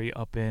Territory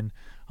up in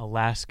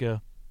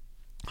Alaska.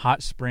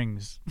 Hot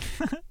Springs.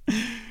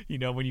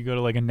 When you go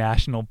to like a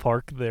national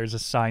park, there's a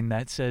sign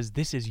that says,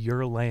 "This is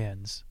your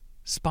lands."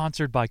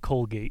 Sponsored by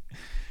Colgate.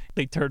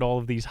 They turned all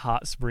of these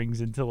hot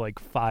springs into like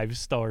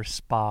 5-star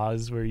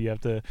spas where you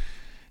have to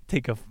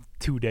take a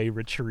 2-day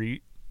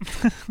retreat.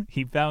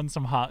 He found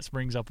some hot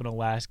springs up in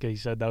Alaska. He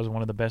said that was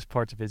one of the best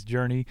parts of his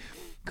journey.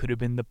 Could have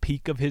been the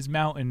peak of his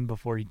mountain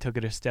before he took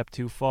it a step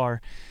too far.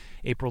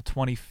 April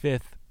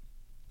 25th,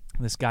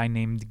 this guy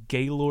named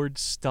Gaylord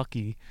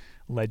Stuckey,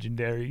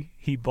 legendary,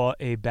 he bought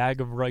a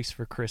bag of rice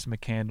for Chris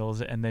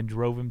McCandless and then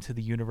drove him to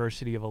the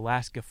University of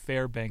Alaska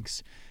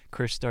Fairbanks.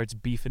 Chris starts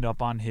beefing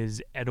up on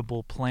his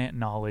edible plant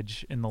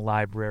knowledge in the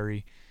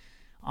library.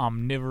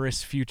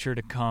 Omnivorous future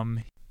to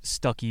come.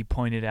 Stuckey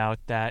pointed out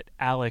that,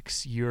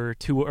 Alex, you're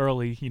too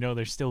early.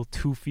 There's still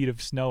 2 feet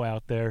of snow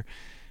out there,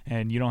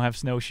 and you don't have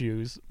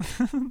snowshoes.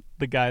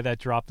 The guy that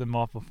dropped him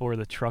off before,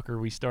 the trucker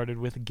we started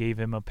with, gave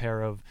him a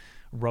pair of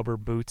rubber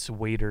boots,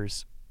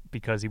 waders,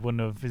 because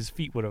his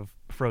feet would have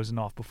frozen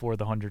off before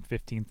the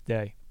 115th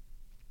day.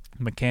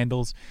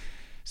 McCandless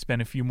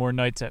spent a few more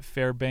nights at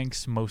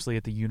Fairbanks, mostly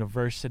at the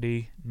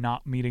university,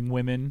 not meeting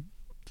women.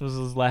 This was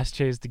his last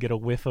chance to get a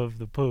whiff of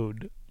the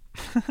pood.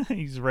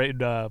 He's writing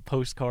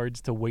postcards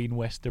to Wayne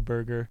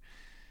Westerberger,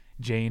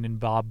 Jane and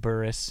Bob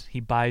Burris. He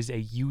buys a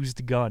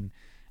used gun,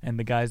 and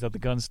the guys at the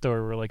gun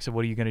store were like, "So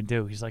what are you going to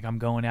do?" He's like, "I'm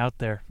going out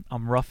there.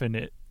 I'm roughing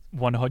it.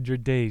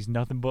 100 days,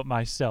 nothing but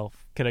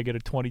myself. Can I get a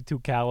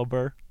 .22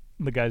 caliber?"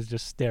 The guys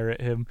just stare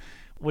at him.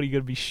 "What are you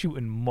going to be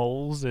shooting,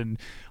 moles and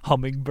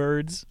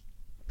hummingbirds?"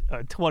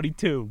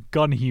 22,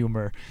 gun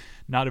humor.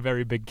 Not a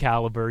very big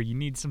caliber. You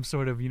need some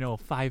sort of,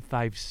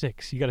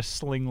 5.56. You got to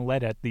sling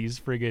lead at these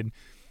friggin'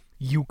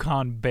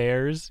 Yukon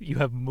bears. You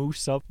have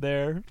moose up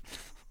there.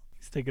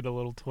 He's taking a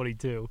little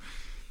 22.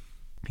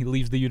 He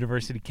leaves the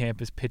university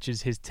campus,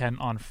 pitches his tent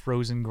on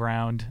frozen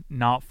ground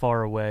not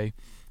far away,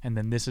 and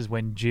then this is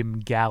when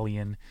Jim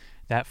Gallion,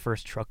 that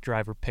first truck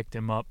driver, picked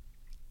him up.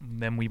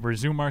 And then we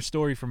resume our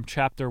story from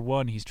chapter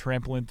 1. He's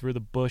trampling through the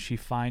bush. He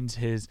finds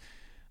his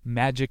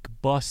magic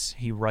bus,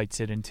 he writes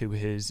it into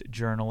his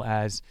journal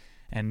as,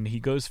 and he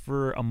goes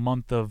for a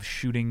month of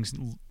shooting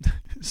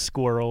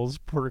squirrels,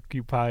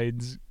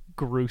 porcupines,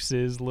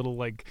 grooses, little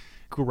like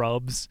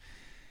grubs.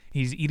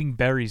 He's eating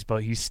berries,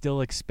 but he's still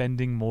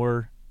expending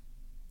more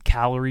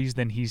calories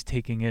than he's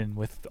taking in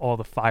with all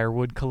the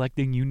firewood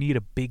collecting. You need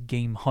a big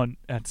game hunt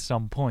at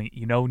some point.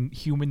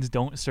 Humans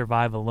don't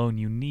survive alone.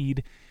 You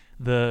need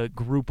the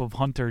group of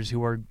hunters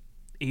who are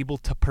able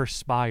to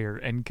perspire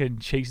and can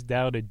chase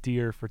down a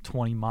deer for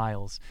 20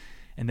 miles.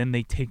 And then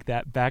they take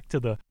that back to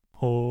the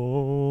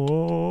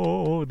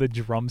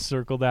drum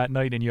circle that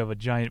night, and you have a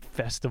giant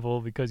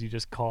festival because you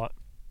just caught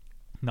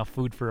enough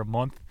food for a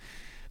month.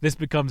 This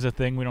becomes a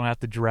thing. We don't have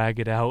to drag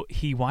it out.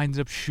 He winds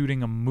up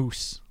shooting a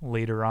moose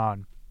later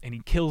on, and he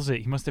kills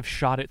it. He must have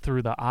shot it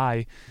through the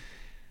eye.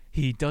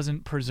 He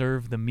doesn't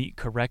preserve the meat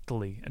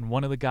correctly. And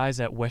one of the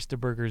guys at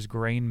Westerberger's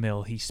grain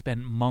mill, he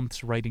spent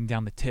months writing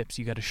down the tips.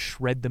 You got to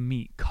shred the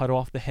meat, cut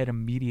off the head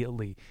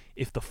immediately.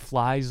 If the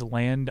flies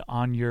land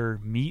on your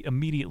meat,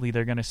 immediately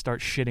they're going to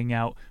start shitting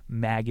out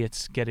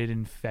maggots, get it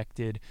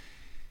infected.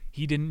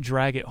 He didn't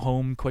drag it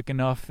home quick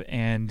enough,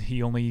 and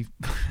he only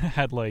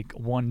had like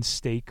one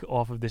steak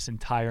off of this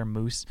entire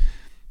moose.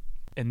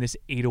 And this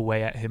ate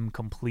away at him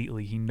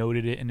completely. He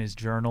noted it in his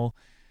journal.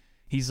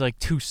 He's like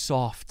too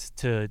soft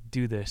to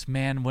do this.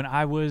 Man, when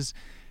I was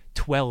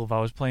 12, I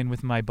was playing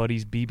with my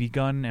buddy's BB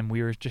gun, and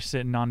we were just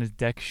sitting on his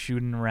deck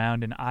shooting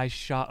around, and I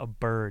shot a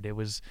bird. It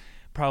was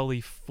probably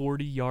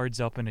 40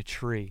 yards up in a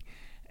tree,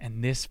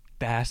 and this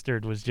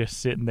bastard was just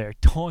sitting there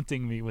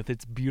taunting me with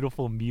its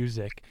beautiful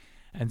music.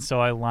 And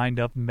so I lined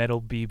up metal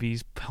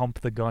BBs,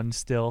 pumped the gun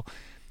still,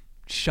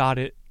 shot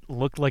it,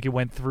 looked like it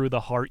went through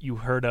the heart. You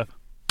heard a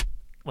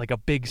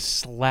big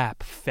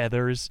slap,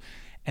 feathers,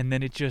 and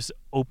then it just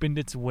opened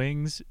its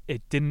wings.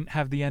 It didn't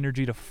have the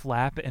energy to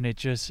flap, and it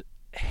just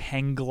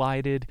hang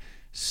glided,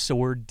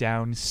 soared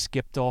down,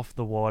 skipped off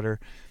the water.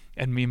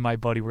 And me and my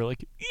buddy were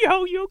like,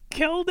 "Yo, you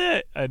killed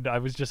it!" And I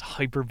was just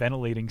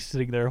hyperventilating,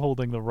 sitting there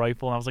holding the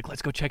rifle. And I was like,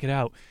 "Let's go check it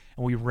out."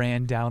 And we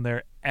ran down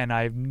there, and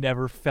I've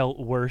never felt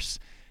worse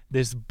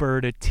This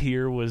bird, a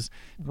tear was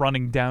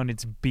running down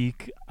its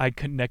beak. I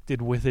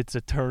connected with its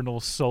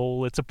eternal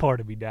soul. It's a part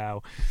of me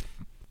now.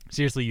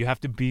 Seriously, you have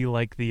to be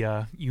like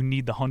you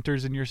need the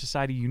hunters in your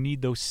society. You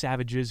need those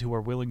savages who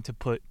are willing to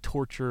put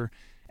torture,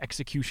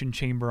 execution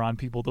chamber on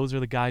people. Those are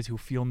the guys who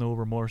feel no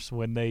remorse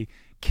when they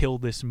kill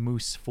this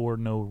moose for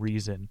no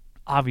reason.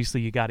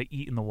 Obviously, you got to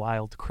eat in the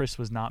wild. Chris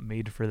was not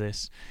made for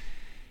this.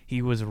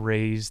 He was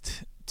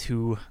raised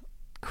to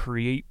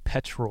create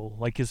petrol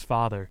like his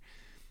father.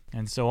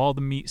 And so all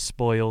the meat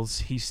spoils.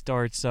 He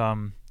starts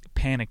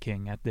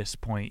panicking at this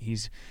point.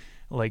 He's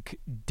like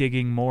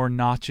digging more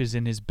notches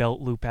in his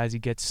belt loop as he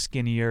gets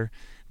skinnier.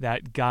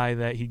 That guy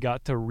that he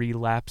got to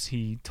relapse,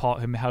 he taught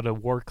him how to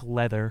work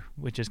leather,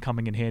 which is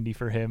coming in handy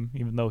for him,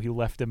 even though he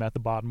left him at the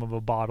bottom of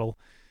a bottle.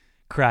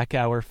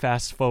 Krakauer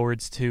fast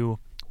forwards to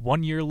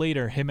 1 year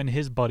later. Him and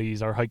his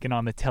buddies are hiking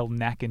on the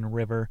Telnacken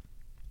River,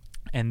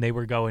 and they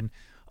were going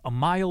a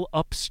mile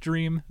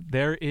upstream.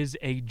 There is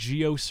a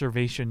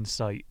geoservation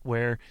site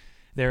where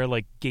they're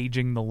like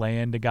gauging the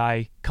land. A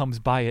guy comes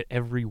by it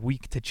every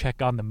week to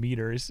check on the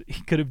meters.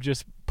 He could have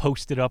just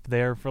posted up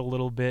there for a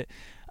little bit.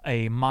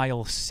 A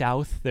mile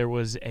south, there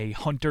was a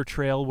hunter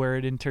trail where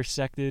it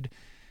intersected.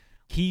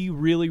 He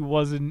really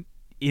wasn't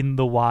in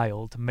the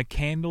wild.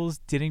 McCandles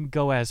didn't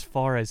go as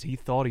far as he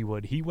thought he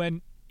would. He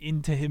went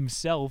into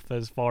himself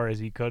as far as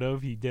he could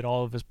have. He did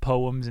all of his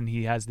poems, and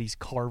he has these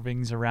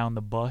carvings around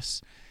the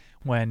bus.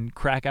 When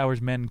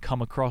Krakauer's men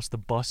come across the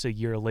bus a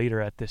year later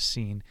at this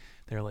scene,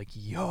 they're like,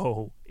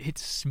 yo, it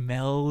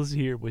smells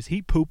here. Was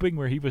he pooping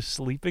where he was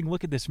sleeping?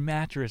 Look at this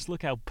mattress.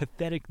 Look how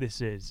pathetic this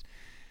is.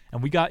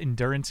 And we got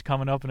Endurance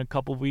coming up in a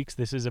couple weeks.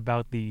 This is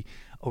about the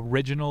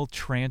original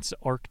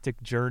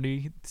trans-Arctic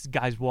journey. These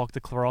guys walked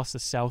across the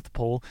South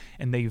Pole,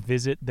 and they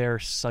visit their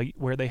site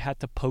where they had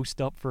to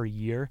post up for a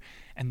year.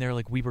 And they're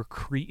like, we were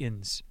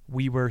cretins.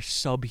 We were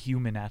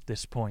subhuman at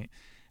this point.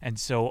 And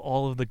so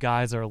all of the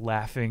guys are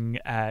laughing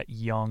at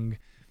young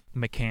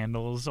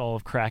McCandles, all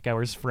of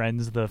Krakauer's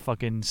friends, the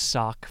fucking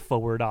sock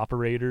forward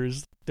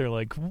operators. They're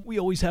like, we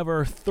always have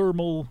our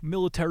thermal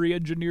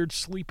military-engineered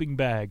sleeping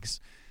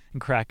bags.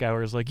 And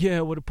Krakauer's like,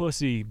 yeah, what a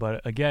pussy.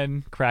 But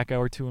again,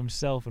 Krakauer to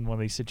himself in one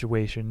of these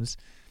situations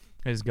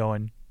is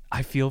going,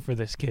 I feel for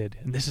this kid.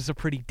 And this is a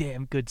pretty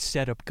damn good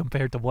setup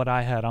compared to what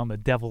I had on the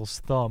Devil's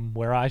Thumb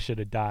where I should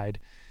have died.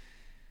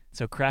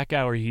 So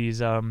Krakauer,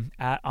 he's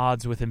at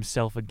odds with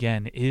himself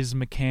again. Is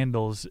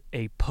McCandles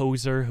a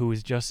poser who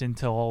is just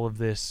into all of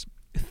this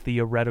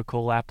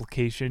theoretical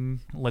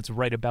application? Let's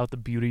write about the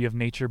beauty of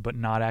nature but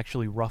not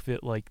actually rough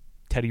it like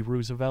Teddy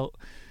Roosevelt?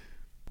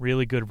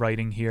 Really good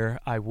writing here.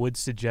 I would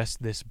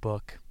suggest this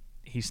book.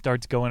 He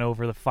starts going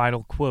over the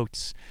final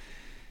quotes.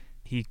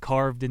 He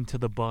carved into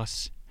the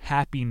bus,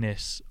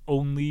 happiness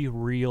only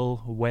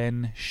real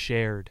when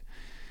shared.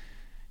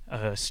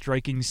 A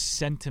striking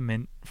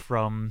sentiment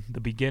from the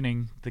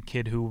beginning, the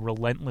kid who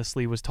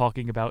relentlessly was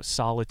talking about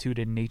solitude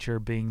and nature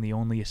being the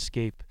only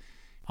escape.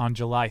 On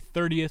July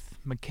 30th,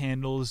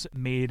 McCandles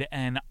made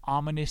an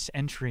ominous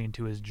entry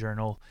into his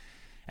journal.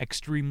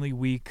 Extremely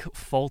weak,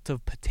 fault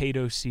of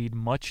potato seed,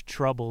 much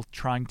trouble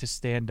trying to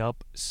stand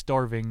up,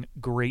 starving,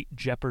 great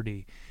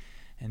jeopardy.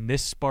 And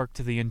this sparked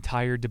the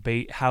entire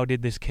debate. How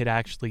did this kid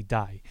actually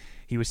die?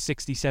 He was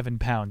 67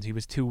 pounds. He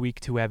was too weak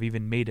to have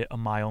even made it a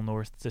mile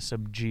north to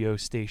some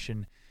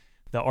geostation.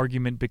 The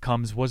argument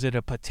becomes, was it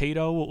a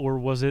potato or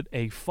was it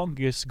a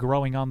fungus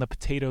growing on the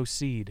potato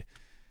seed?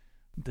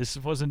 This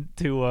wasn't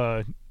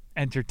too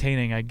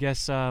entertaining. I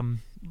guess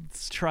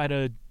let's try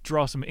to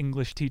draw some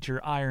English teacher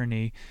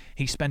irony.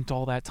 He spent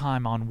all that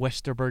time on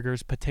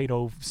Westerberger's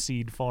potato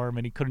seed farm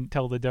and he couldn't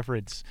tell the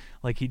difference.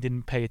 Like he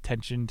didn't pay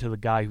attention to the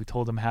guy who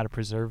told him how to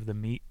preserve the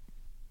meat.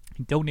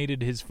 He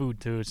donated his food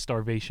to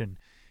starvation.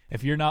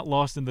 If you're not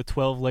lost in the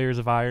 12 layers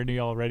of irony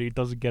already, it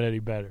doesn't get any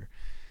better.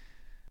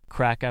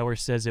 Krakauer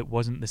says it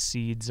wasn't the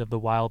seeds of the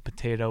wild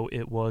potato,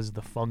 it was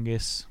the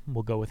fungus.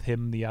 We'll go with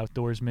him, the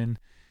outdoorsman.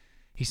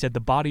 He said the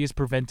body is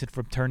prevented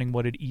from turning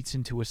what it eats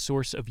into a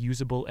source of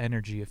usable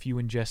energy if you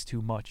ingest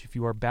too much. If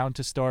you are bound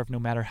to starve no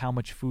matter how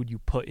much food you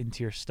put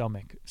into your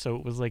stomach. So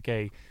it was like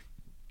a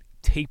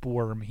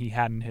tapeworm he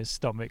had in his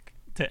stomach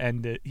to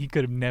end it. He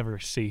could have never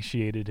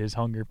satiated his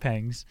hunger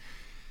pangs.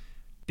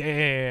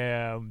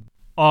 Damn.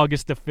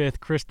 August the 5th,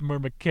 Christopher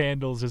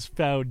McCandles is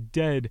found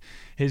dead.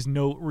 His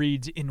note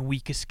reads, in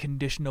weakest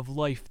condition of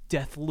life,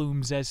 death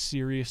looms as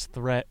serious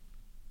threat.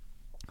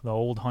 The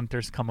old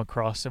hunters come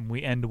across and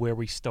we end where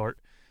we start.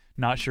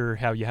 Not sure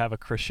how you have a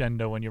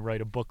crescendo when you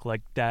write a book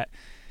like that.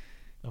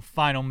 A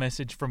final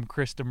message from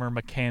Christopher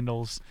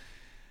McCandles.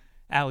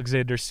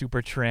 Alexander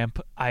Supertramp,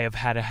 I have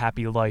had a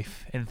happy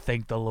life, and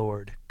thank the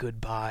Lord.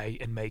 Goodbye,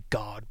 and may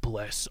God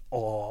bless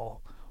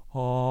all.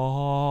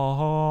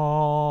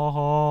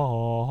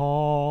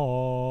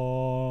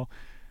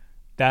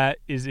 That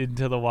is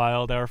Into the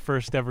Wild, our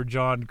first ever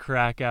Jon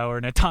Krakauer,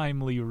 and a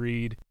timely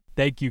read.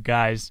 Thank you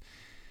guys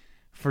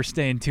for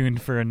staying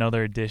tuned for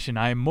another edition.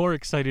 I am more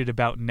excited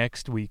about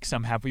next week's.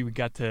 I'm happy we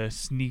got to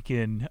sneak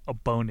in a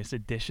bonus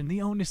edition,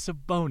 the onus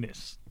of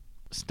bonus.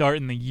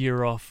 Starting the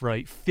year off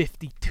right,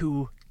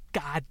 52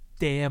 goddamn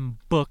damn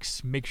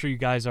books. Make sure you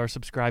guys are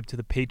subscribed to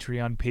the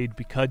Patreon page,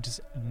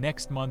 because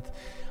next month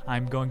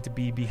I'm going to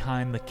be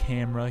behind the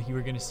camera. You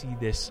are going to see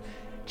this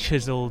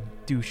chiseled,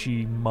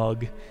 douchey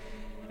mug.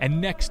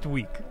 And next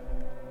week,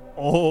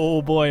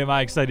 oh boy, am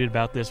I excited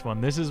about this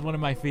one. This is one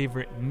of my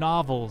favorite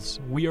novels.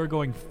 We are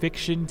going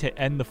fiction to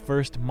end the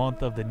first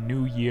month of the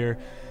new year.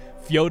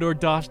 Fyodor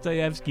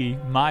Dostoevsky,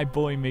 my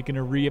boy, making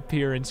a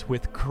reappearance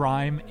with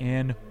Crime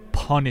and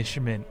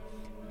Punishment.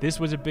 This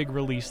was a big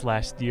release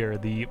last year,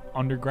 The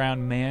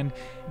Underground Man.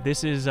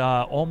 This is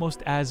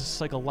almost as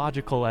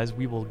psychological as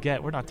we will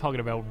get. We're not talking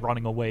about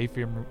running away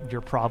from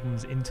your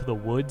problems into the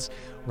woods.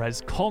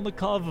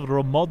 Raskolnikov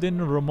Romodan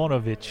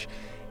Romanovich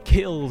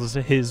kills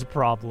his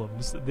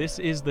problems. This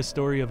is the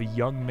story of a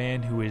young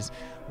man who is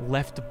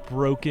left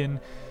broken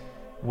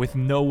with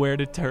nowhere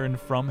to turn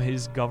from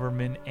his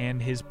government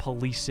and his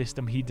police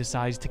system. He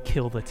decides to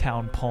kill the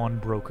town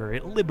pawnbroker.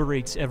 It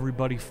liberates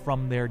everybody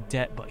from their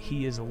debt, but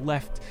he is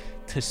left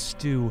to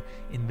stew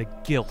in the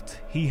guilt.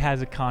 He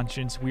has a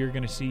conscience. We are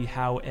going to see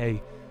how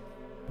a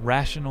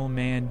rational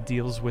man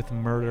deals with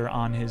murder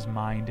on his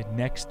mind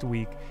next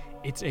week.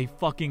 It's a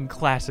fucking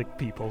classic,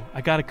 people.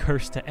 I gotta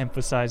curse to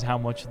emphasize how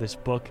much this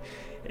book,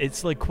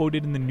 it's like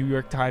quoted in the New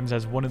York Times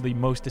as one of the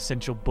most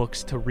essential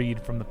books to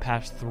read from the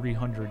past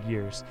 300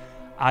 years.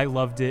 I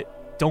loved it.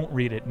 Don't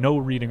read it. No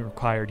reading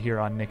required here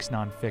on Nick's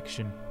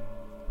Nonfiction.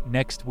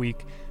 Next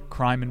week,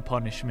 Crime and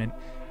Punishment.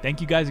 Thank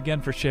you guys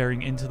again for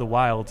sharing Into the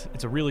Wild.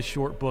 It's a really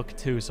short book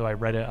too, so I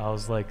read it. I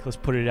was like, let's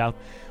put it out.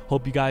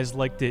 Hope you guys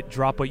liked it.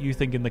 Drop what you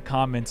think in the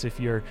comments if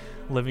you're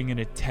living in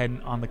a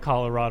tent on the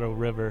Colorado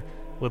River.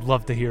 Would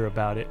love to hear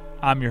about it.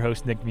 I'm your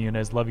host, Nick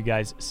Muniz. Love you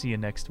guys. See you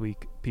next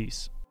week.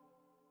 Peace.